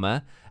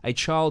farmer, a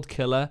child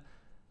killer,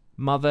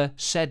 Mother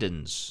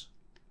Seddons.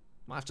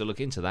 Might have to look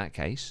into that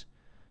case.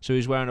 So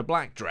he's wearing a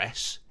black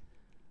dress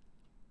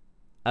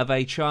of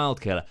a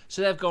child killer.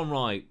 So they've gone,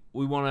 right,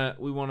 we want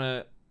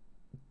a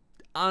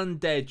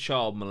undead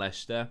child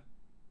molester.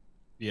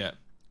 Yeah.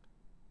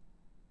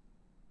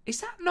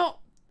 Is that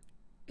not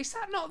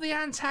the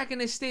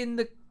antagonist in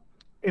the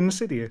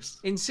Insidious.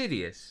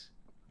 Insidious?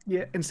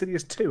 Yeah,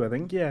 Insidious 2, I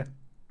think. Yeah.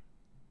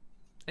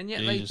 And yet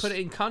Jesus. they put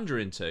it in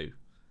Conjuring 2.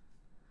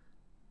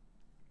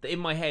 In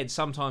my head,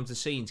 sometimes the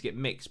scenes get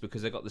mixed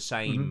because they've got the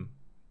same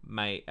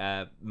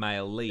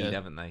male lead,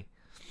 haven't they?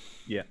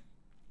 Yeah.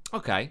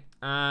 Okay.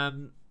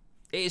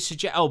 It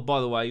suggests. Oh,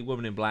 by the way,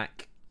 Woman in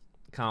Black.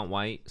 Can't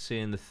wait.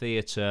 Seeing the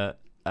theatre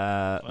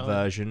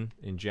version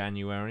in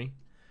January.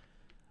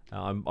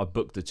 I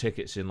booked the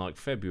tickets in like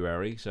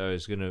February, so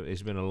it's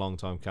been a long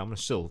time coming.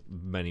 It's still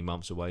many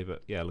months away,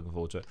 but yeah, looking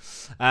forward to it.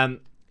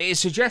 It is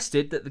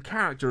suggested that the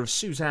character of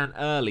Suzanne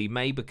Early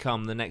may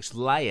become the next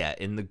layer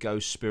in the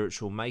ghost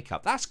spiritual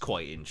makeup. That's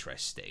quite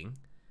interesting.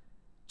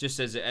 Just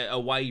as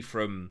away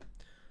from,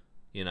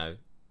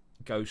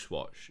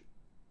 Ghostwatch,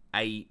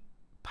 a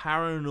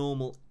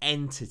paranormal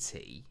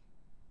entity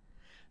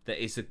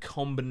that is a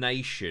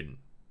combination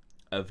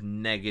of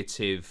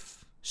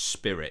negative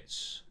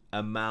spirits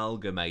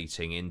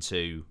amalgamating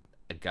into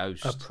a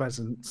ghost. A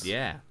presence.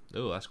 Yeah.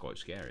 Oh, that's quite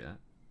scary, that.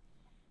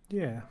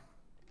 Yeah.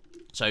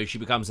 So she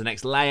becomes the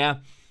next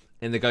layer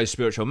in the ghost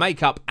spiritual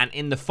makeup, and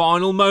in the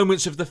final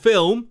moments of the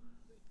film,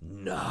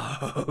 in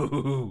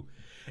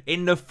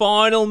the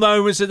final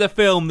moments of the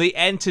film, the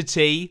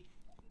entity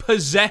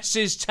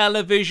possesses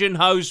television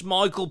host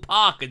Michael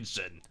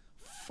Parkinson.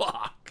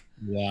 Fuck.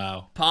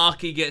 Wow.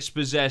 Parky gets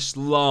possessed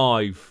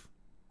live.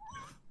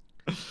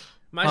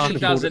 Imagine he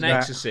does an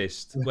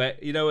Exorcist, where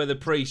the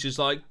priest is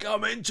like,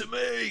 "Come into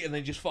me," and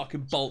then just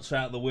fucking bolts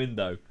out the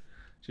window.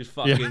 Just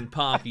fucking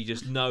Parky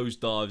just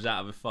nosedives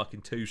out of a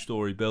fucking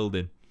 2-story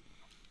building.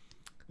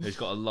 He's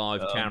got a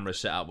live camera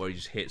set up where he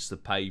just hits the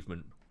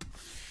pavement.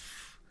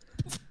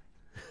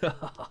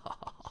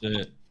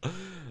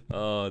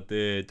 Oh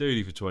dear,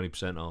 duty for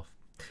 20% off.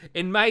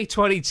 In May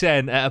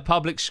 2010, at a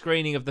public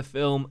screening of the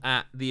film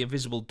at the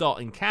Invisible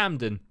Dot in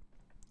Camden,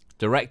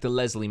 director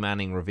Leslie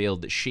Manning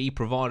revealed that she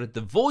provided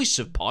the voice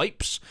of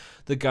Pipes,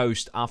 the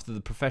ghost, after the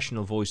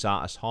professional voice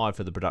artist hired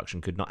for the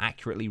production could not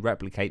accurately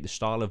replicate the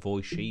style of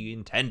voice she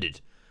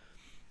intended.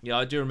 Yeah,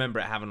 I do remember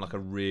it having like a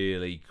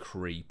really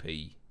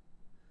creepy...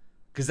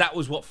 Because that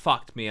was what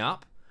fucked me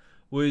up,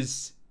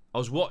 was I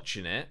was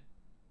watching it,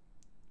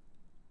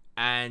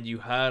 and you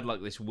heard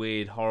like this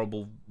weird,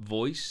 horrible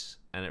voice,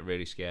 and it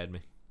really scared me.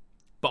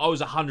 But I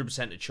was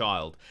 100% a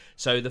child.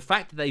 So the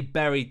fact that they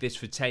buried this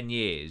for 10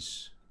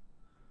 years...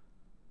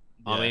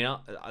 Yeah. I mean,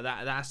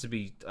 that has to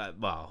be...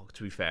 well,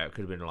 to be fair, it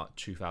could have been like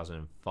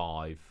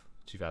 2005,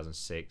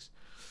 2006.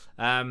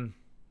 No,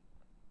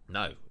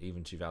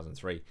 even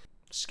 2003.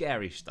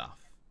 Scary stuff.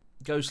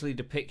 Ghostly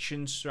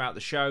depictions throughout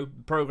the show.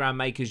 Program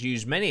makers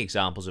use many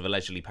examples of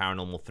allegedly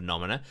paranormal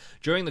phenomena.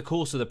 During the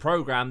course of the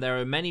program, there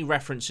are many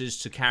references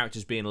to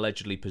characters being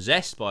allegedly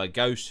possessed by a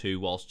ghost who,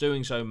 whilst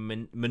doing so,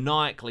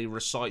 maniacally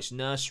recites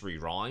nursery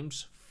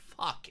rhymes.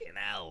 Fucking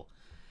hell.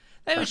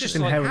 They were just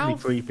like, how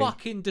creepy.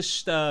 Fucking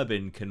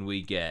disturbing can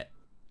we get?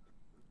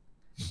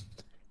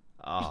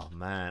 Oh,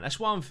 man. That's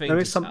one thing.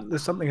 There's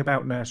something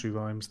about nursery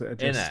rhymes that are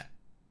just...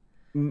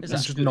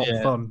 It's just not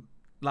fun.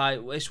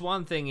 Like, it's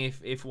one thing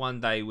if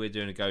one day we're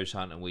doing a ghost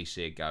hunt and we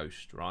see a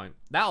ghost, right?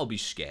 That'll be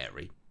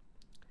scary.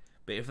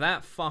 But if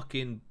that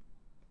fucking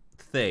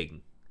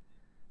thing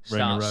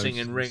starts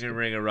singing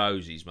Ring of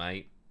Roses,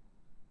 mate.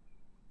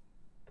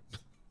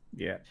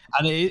 Yeah.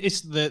 And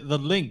it's the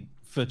link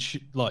for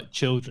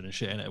children and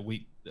shit in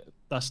it.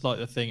 That's like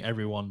the thing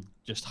everyone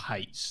just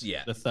hates.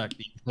 Yeah. The fact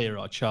that you hear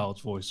a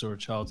child's voice or a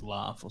child's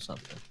laugh or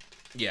something.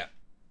 Yeah.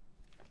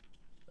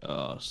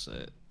 Oh,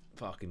 shit.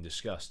 Fucking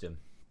disgusting.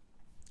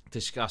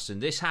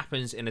 Disgusting. This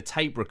happens in a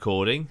tape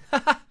recording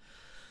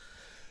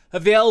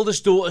of the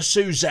eldest daughter,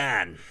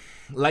 Suzanne.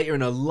 Later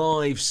in a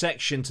live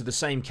section to the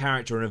same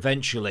character, and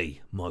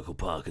eventually, Michael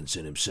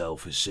Parkinson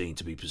himself is seen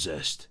to be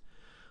possessed.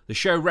 The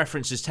show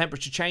references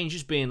temperature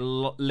changes being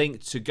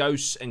linked to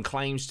ghosts and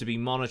claims to be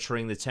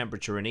monitoring the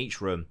temperature in each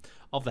room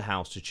of the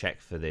house to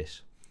check for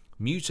this.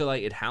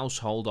 Mutilated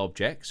household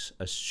objects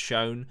are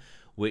shown,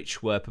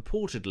 which were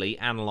purportedly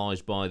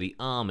analysed by the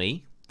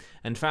army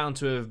and found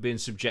to have been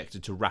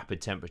subjected to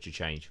rapid temperature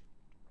change.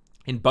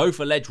 In both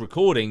alleged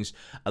recordings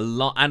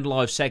and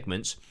live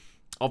segments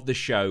of the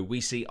show, we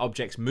see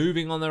objects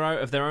moving on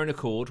of their own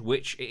accord,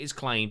 which it is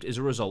claimed is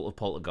a result of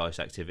poltergeist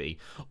activity.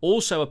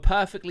 Also, a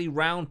perfectly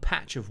round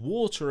patch of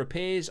water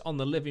appears on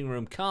the living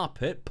room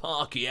carpet.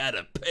 Parky had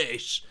a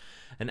piss.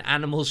 And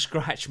animal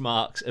scratch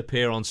marks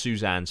appear on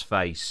Suzanne's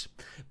face.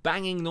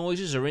 Banging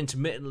noises are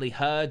intermittently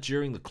heard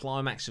during the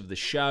climax of the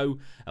show.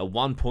 At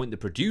one point, the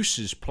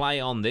producers play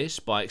on this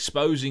by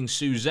exposing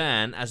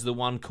Suzanne as the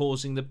one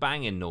causing the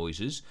banging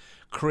noises,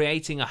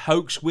 creating a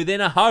hoax within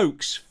a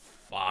hoax.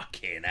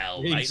 Fucking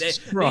hell, mate. These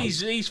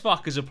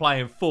fuckers are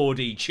playing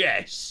 4D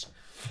chess.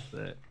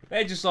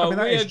 They're just like,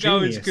 we are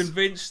going to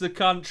convince the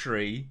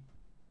country.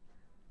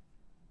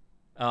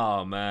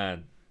 Oh,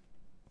 man.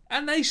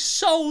 And they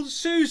sold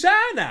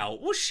Suzanne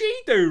out. What'd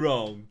she do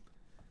wrong?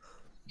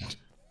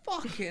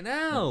 Fucking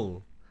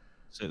hell.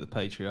 So the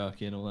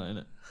patriarchy and all that,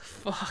 innit?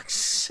 Fuck's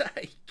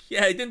sake.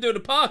 Yeah, they didn't do the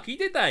parky,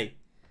 did they?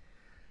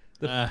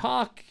 The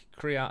park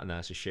creator. No,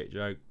 it's a shit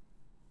joke.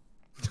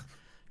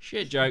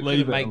 Shit joke.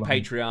 Leave Couldn't it make alone.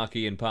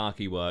 patriarchy and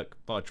parky work,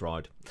 but I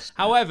tried.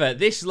 However,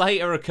 this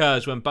later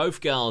occurs when both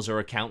girls are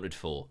accounted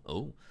for.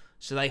 Oh,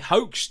 so they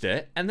hoaxed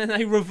it and then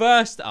they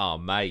reversed it. Oh,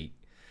 mate.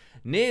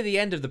 Near the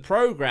end of the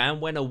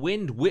programme, when a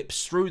wind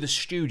whips through the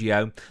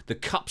studio, the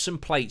cups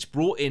and plates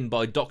brought in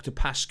by Dr.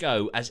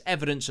 Pascoe as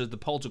evidence of the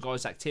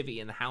poltergeist activity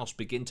in the house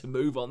begin to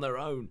move on their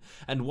own,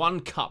 and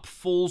one cup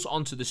falls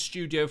onto the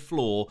studio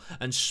floor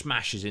and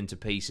smashes into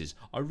pieces.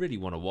 I really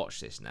want to watch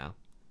this now.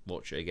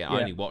 Watch it again. I Yeah.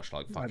 only watched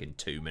like fucking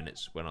 2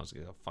 minutes when I was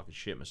going to fucking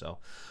shit myself.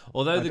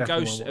 Although the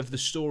definitely ghost wanna of the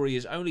story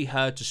is only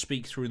heard to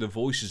speak through the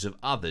voices of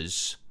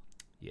others,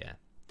 yeah.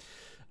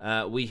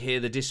 We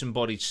hear the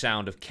disembodied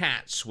sound of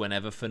cats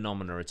whenever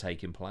phenomena are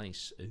taking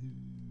place. Ooh,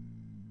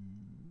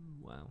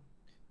 wow.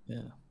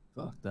 Yeah,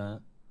 fuck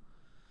that.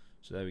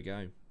 So there we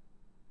go.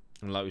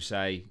 And like we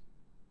say,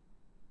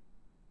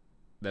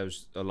 there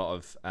was a lot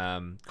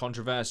of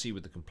controversy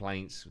with the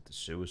complaints, with the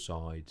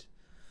suicide.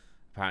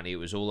 Apparently it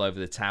was all over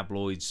the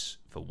tabloids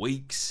for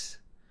weeks.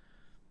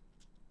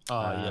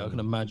 Oh, yeah, I can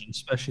imagine,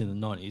 especially in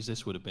the 90s,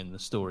 this would have been the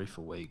story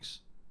for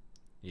weeks.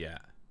 Yeah.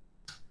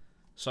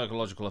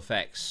 Psychological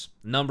effects.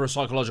 A number of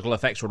psychological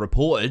effects were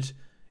reported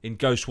in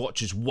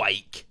Ghostwatch's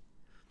wake.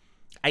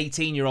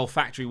 18-year-old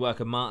factory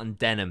worker Martin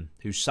Denham,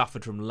 who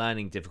suffered from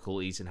learning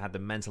difficulties and had the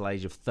mental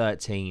age of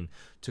 13,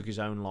 took his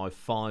own life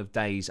 5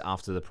 days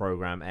after the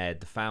programme aired.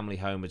 The family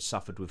home had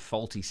suffered with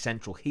faulty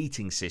central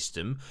heating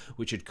system,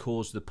 which had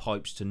caused the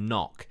pipes to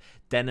knock.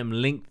 Denham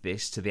linked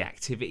this to the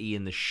activity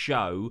in the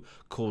show,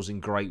 causing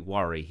great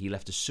worry. He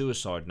left a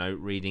suicide note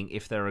reading,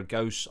 "If there are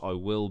ghosts, I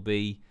will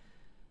be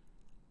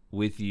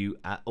with you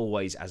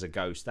always as a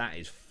ghost." That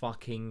is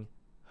fucking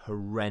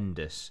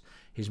horrendous.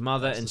 His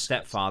mother and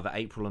stepfather,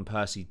 April and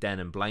Percy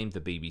Denham, blamed the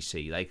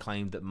BBC. They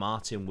claimed that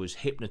Martin was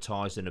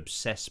hypnotised and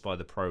obsessed by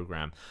the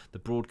programme. The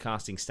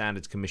Broadcasting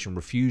Standards Commission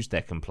refused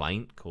their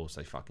complaint, of course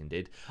they fucking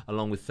did,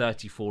 along with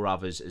 34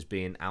 others as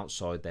being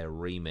outside their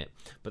remit.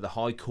 But the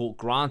High Court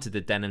granted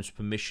the Denhams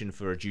permission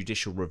for a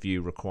judicial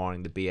review,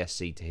 requiring the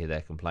BSC to hear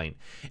their complaint.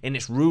 In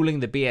its ruling,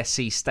 the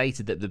BSC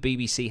stated that the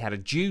BBC had a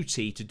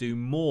duty to do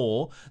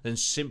more than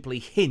simply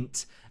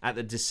hint at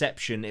the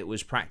deception it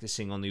was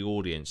practicing on the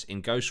audience.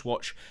 In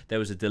Ghostwatch, there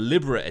was a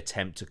deliberate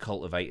attempt to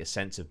cultivate a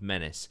sense of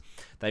menace.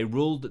 They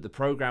ruled that the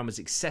programme was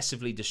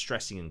excessively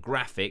distressing and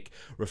graphic,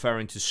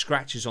 referring to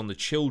scratches on the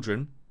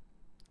children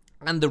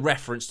and the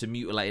reference to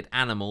mutilated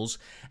animals,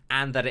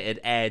 and that it had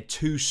aired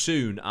too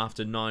soon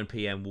after 9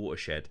 p.m.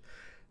 Watershed.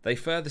 They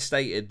further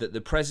stated that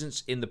the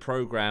presence in the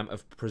programme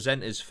of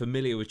presenters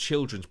familiar with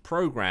children's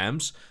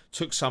programmes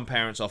took some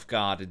parents off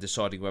guard in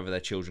deciding whether their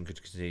children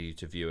could continue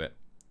to view it.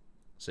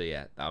 So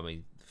yeah, I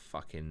mean,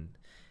 fucking,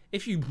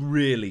 if you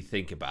really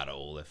think about it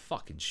all, they're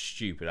fucking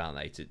stupid, aren't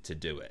they, to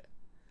do it?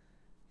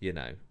 You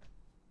know,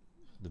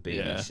 the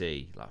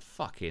BBC, like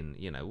fucking,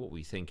 you know, what were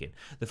you thinking?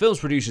 The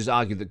film's producers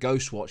argued that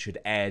Ghostwatch had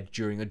aired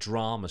during a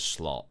drama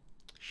slot.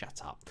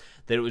 Shut up.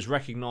 That it was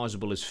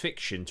recognisable as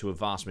fiction to a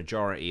vast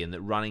majority, and that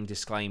running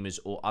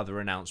disclaimers or other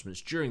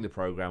announcements during the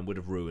programme would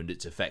have ruined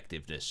its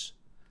effectiveness.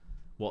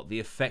 What, the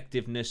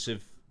effectiveness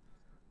of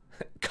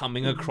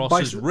coming across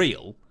as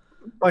real?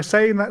 By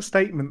saying that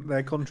statement,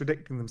 they're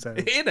contradicting themselves.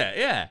 In it,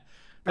 yeah.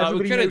 Like, we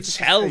Everybody couldn't knows it's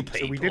tell fake,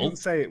 people. So we didn't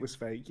say it was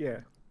fake, yeah.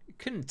 We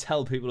couldn't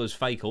tell people it was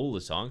fake all the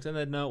time, because then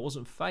they'd know it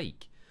wasn't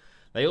fake.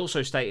 They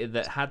also stated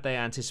that had they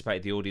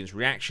anticipated the audience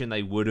reaction,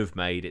 they would have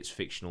made its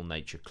fictional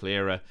nature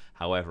clearer.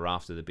 However,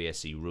 after the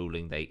BSC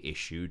ruling, they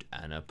issued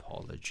an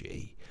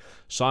apology.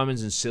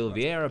 Simons and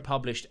Silveira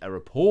published a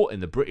report in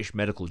the British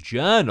Medical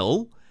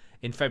Journal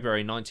in February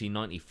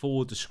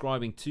 1994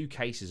 describing 2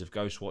 cases of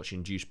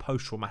Ghostwatch-induced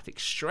post-traumatic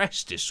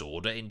stress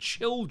disorder in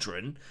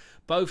children,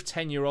 both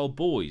 10-year-old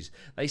boys.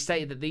 They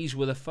stated that these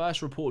were the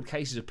first reported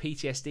cases of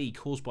PTSD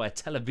caused by a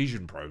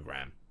television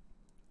programme.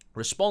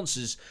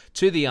 Responses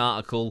to the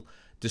article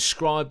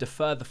described a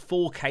further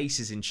 4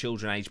 cases in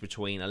children aged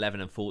between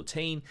 11 and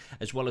 14,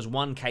 as well as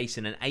 1 case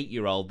in an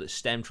 8-year-old that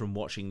stemmed from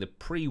watching the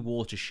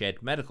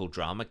pre-Watershed medical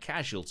drama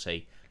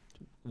Casualty.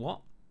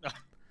 What?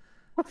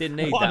 Didn't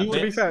need that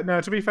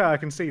bit. To be fair, I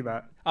can see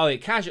that. Oh,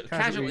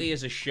 Casualty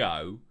is a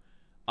show.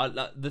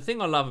 The thing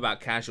I love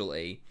about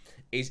Casualty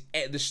is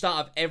at the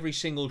start of every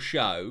single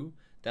show,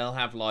 they'll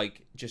have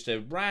like just a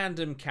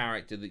random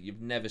character that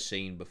you've never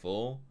seen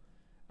before,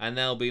 and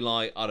they'll be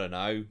like, I don't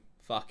know,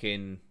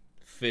 fucking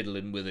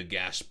fiddling with a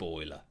gas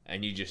boiler,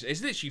 and it's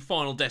literally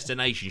Final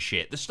Destination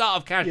shit. The start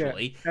of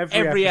Casualty,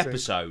 every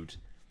episode.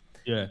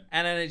 Yeah.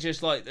 And then it's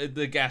just like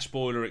the gas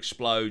boiler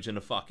explodes and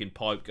a fucking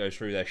pipe goes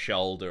through their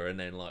shoulder, and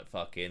then like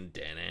fucking,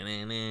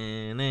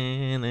 you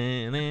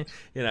know,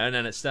 and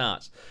then it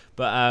starts.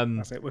 But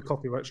That's it. We're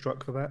copyright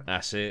struck for that.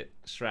 that's it.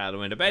 Straight out the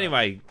window. But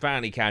anyway,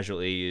 apparently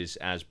Casualty is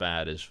as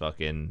bad as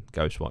fucking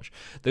Ghostwatch.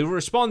 The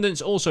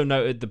respondents also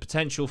noted the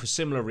potential for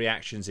similar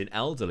reactions in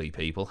elderly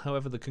people.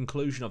 However, the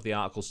conclusion of the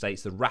article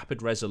states the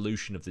rapid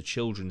resolution of the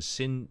children's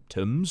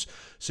symptoms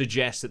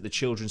suggests that the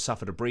children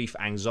suffered a brief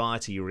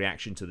anxiety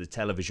reaction to the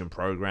television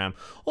program,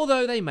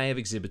 although they may have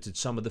exhibited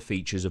some of the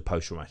features of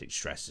post-traumatic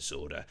stress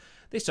disorder.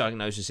 This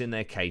diagnosis in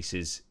their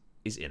cases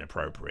is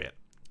inappropriate.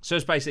 So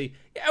it's basically,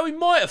 yeah, we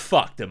might have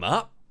fucked them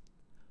up,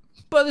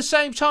 but at the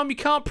same time, you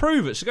can't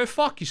prove it, so go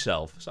fuck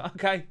yourself. So,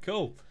 okay,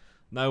 cool.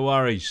 No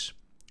worries.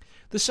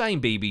 The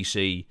same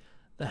BBC,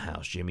 the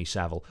House Jimmy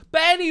Savile.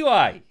 But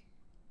anyway,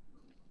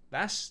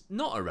 that's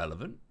not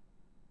irrelevant.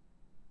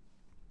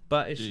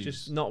 But it's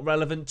just not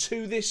relevant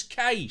to this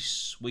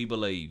case, we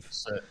believe.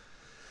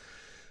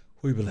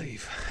 We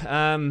believe.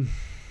 But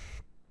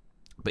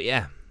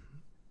yeah.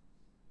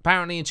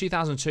 Apparently in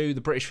 2002,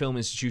 the British Film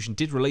Institution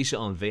did release it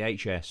on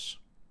VHS.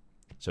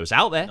 So it's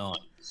out there.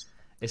 Nice.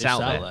 It's out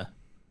there.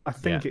 I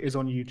think it is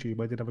on YouTube.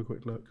 I did have a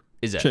quick look.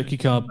 Is it? Check your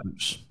car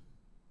boots.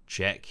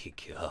 Check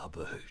your car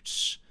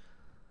boots.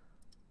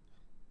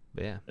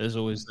 But yeah. There's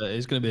always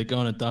there's going to be a guy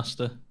on a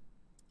duster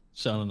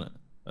selling it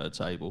at a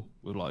table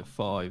with like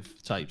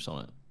 5 tapes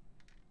on it.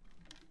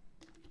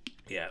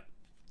 Yeah.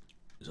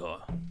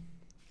 So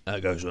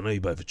that goes on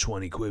eBay for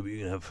 20 quid, but you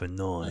can have it for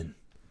 9.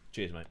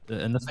 Cheers, mate.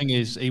 And the thing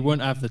is, he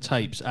won't have the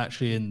tapes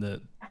actually in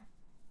the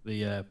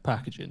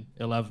packaging.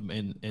 He'll have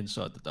them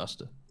inside the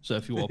duster. So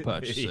if you want to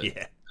purchase it,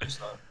 Yeah. it's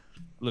like,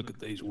 look at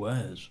these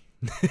wares.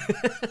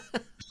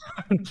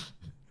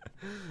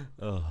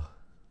 Oh,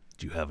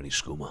 do you have any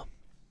skooma?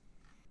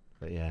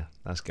 But yeah,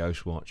 that's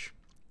Ghostwatch.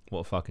 What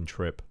a fucking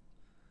trip.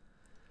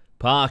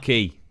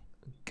 Parky.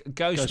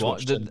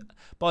 Ghostwatch.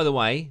 By the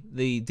way,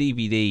 the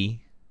DVD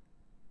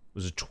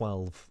was a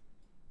 12.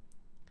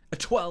 A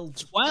 12.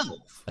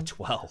 12? A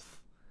 12.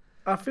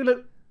 I feel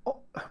like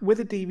with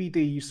a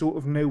DVD, you sort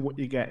of know what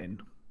you're getting.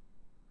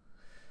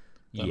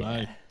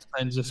 Yeah.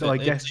 Depends if So I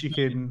guess you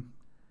can.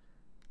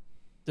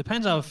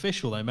 Depends how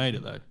official they made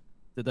it, though.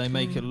 Did they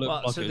make it look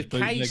like so it was the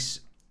bootleg?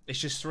 case, it's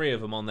just 3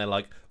 of them on there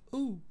like,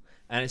 ooh.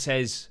 And it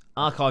says,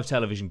 Archive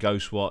Television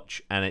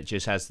Ghostwatch, and it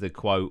just has the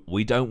quote,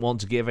 "We don't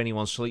want to give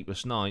anyone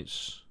sleepless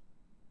nights."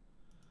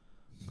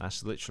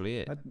 That's literally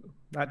it.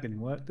 That didn't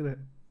work, did it?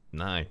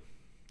 No.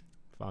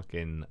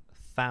 Fucking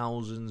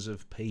thousands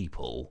of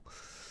people.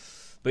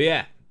 But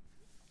yeah.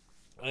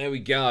 There we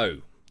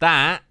go.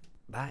 That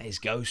is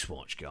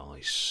Ghostwatch,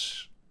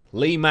 guys.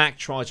 Lee Mack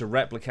tried to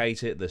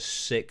replicate it, the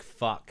sick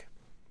fuck.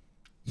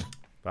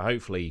 But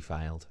hopefully he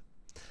failed.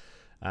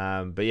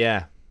 But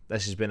yeah,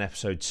 this has been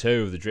episode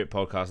 2 of the Drip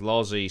Podcast.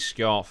 Lozzie,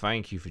 Scott,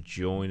 thank you for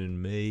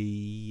joining me.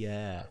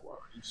 Yeah.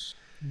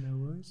 No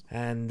worries.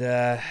 And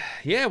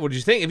yeah, what did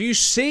you think? Have you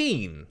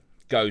seen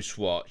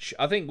Ghostwatch?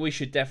 I think we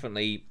should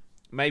definitely,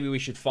 maybe we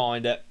should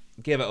find it,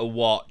 give it a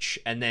watch,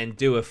 and then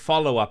do a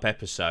follow-up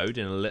episode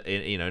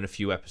in a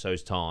few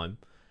episodes' time.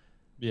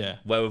 Yeah.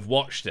 Where we've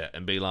watched it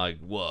and be like,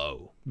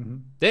 whoa. Mm-hmm.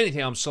 The only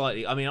thing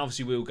I mean,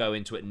 obviously we'll go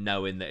into it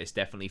knowing that it's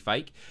definitely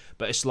fake,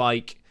 but it's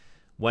like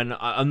when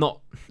I'm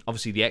not,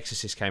 obviously The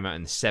Exorcist came out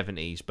in the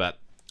 70s, but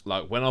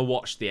like when I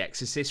watched The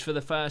Exorcist for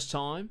the first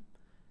time,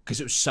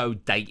 because it was so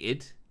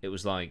dated, it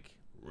was like,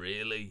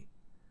 really?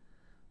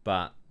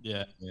 But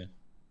Yeah.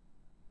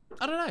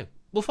 I don't know.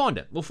 We'll find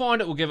it.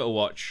 We'll give it a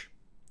watch.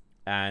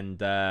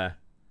 And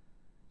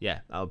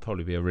yeah, that'll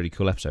probably be a really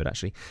cool episode,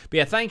 actually. But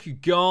yeah, thank you,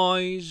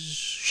 guys.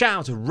 Shout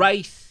out to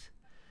Wraith.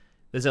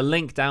 There's a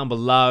link down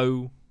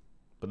below.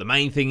 But the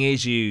main thing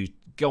is you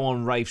go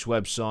on Wraith's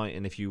website,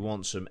 and if you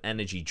want some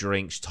energy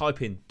drinks,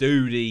 type in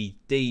Doody,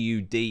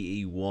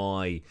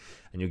 D-U-D-E-Y,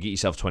 and you'll get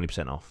yourself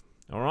 20% off.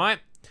 All right?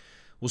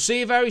 We'll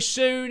see you very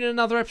soon in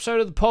another episode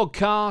of the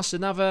podcast.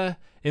 Another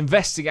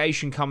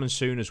investigation coming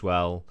soon as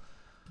well.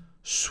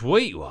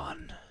 Sweet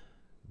one.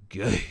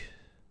 Good.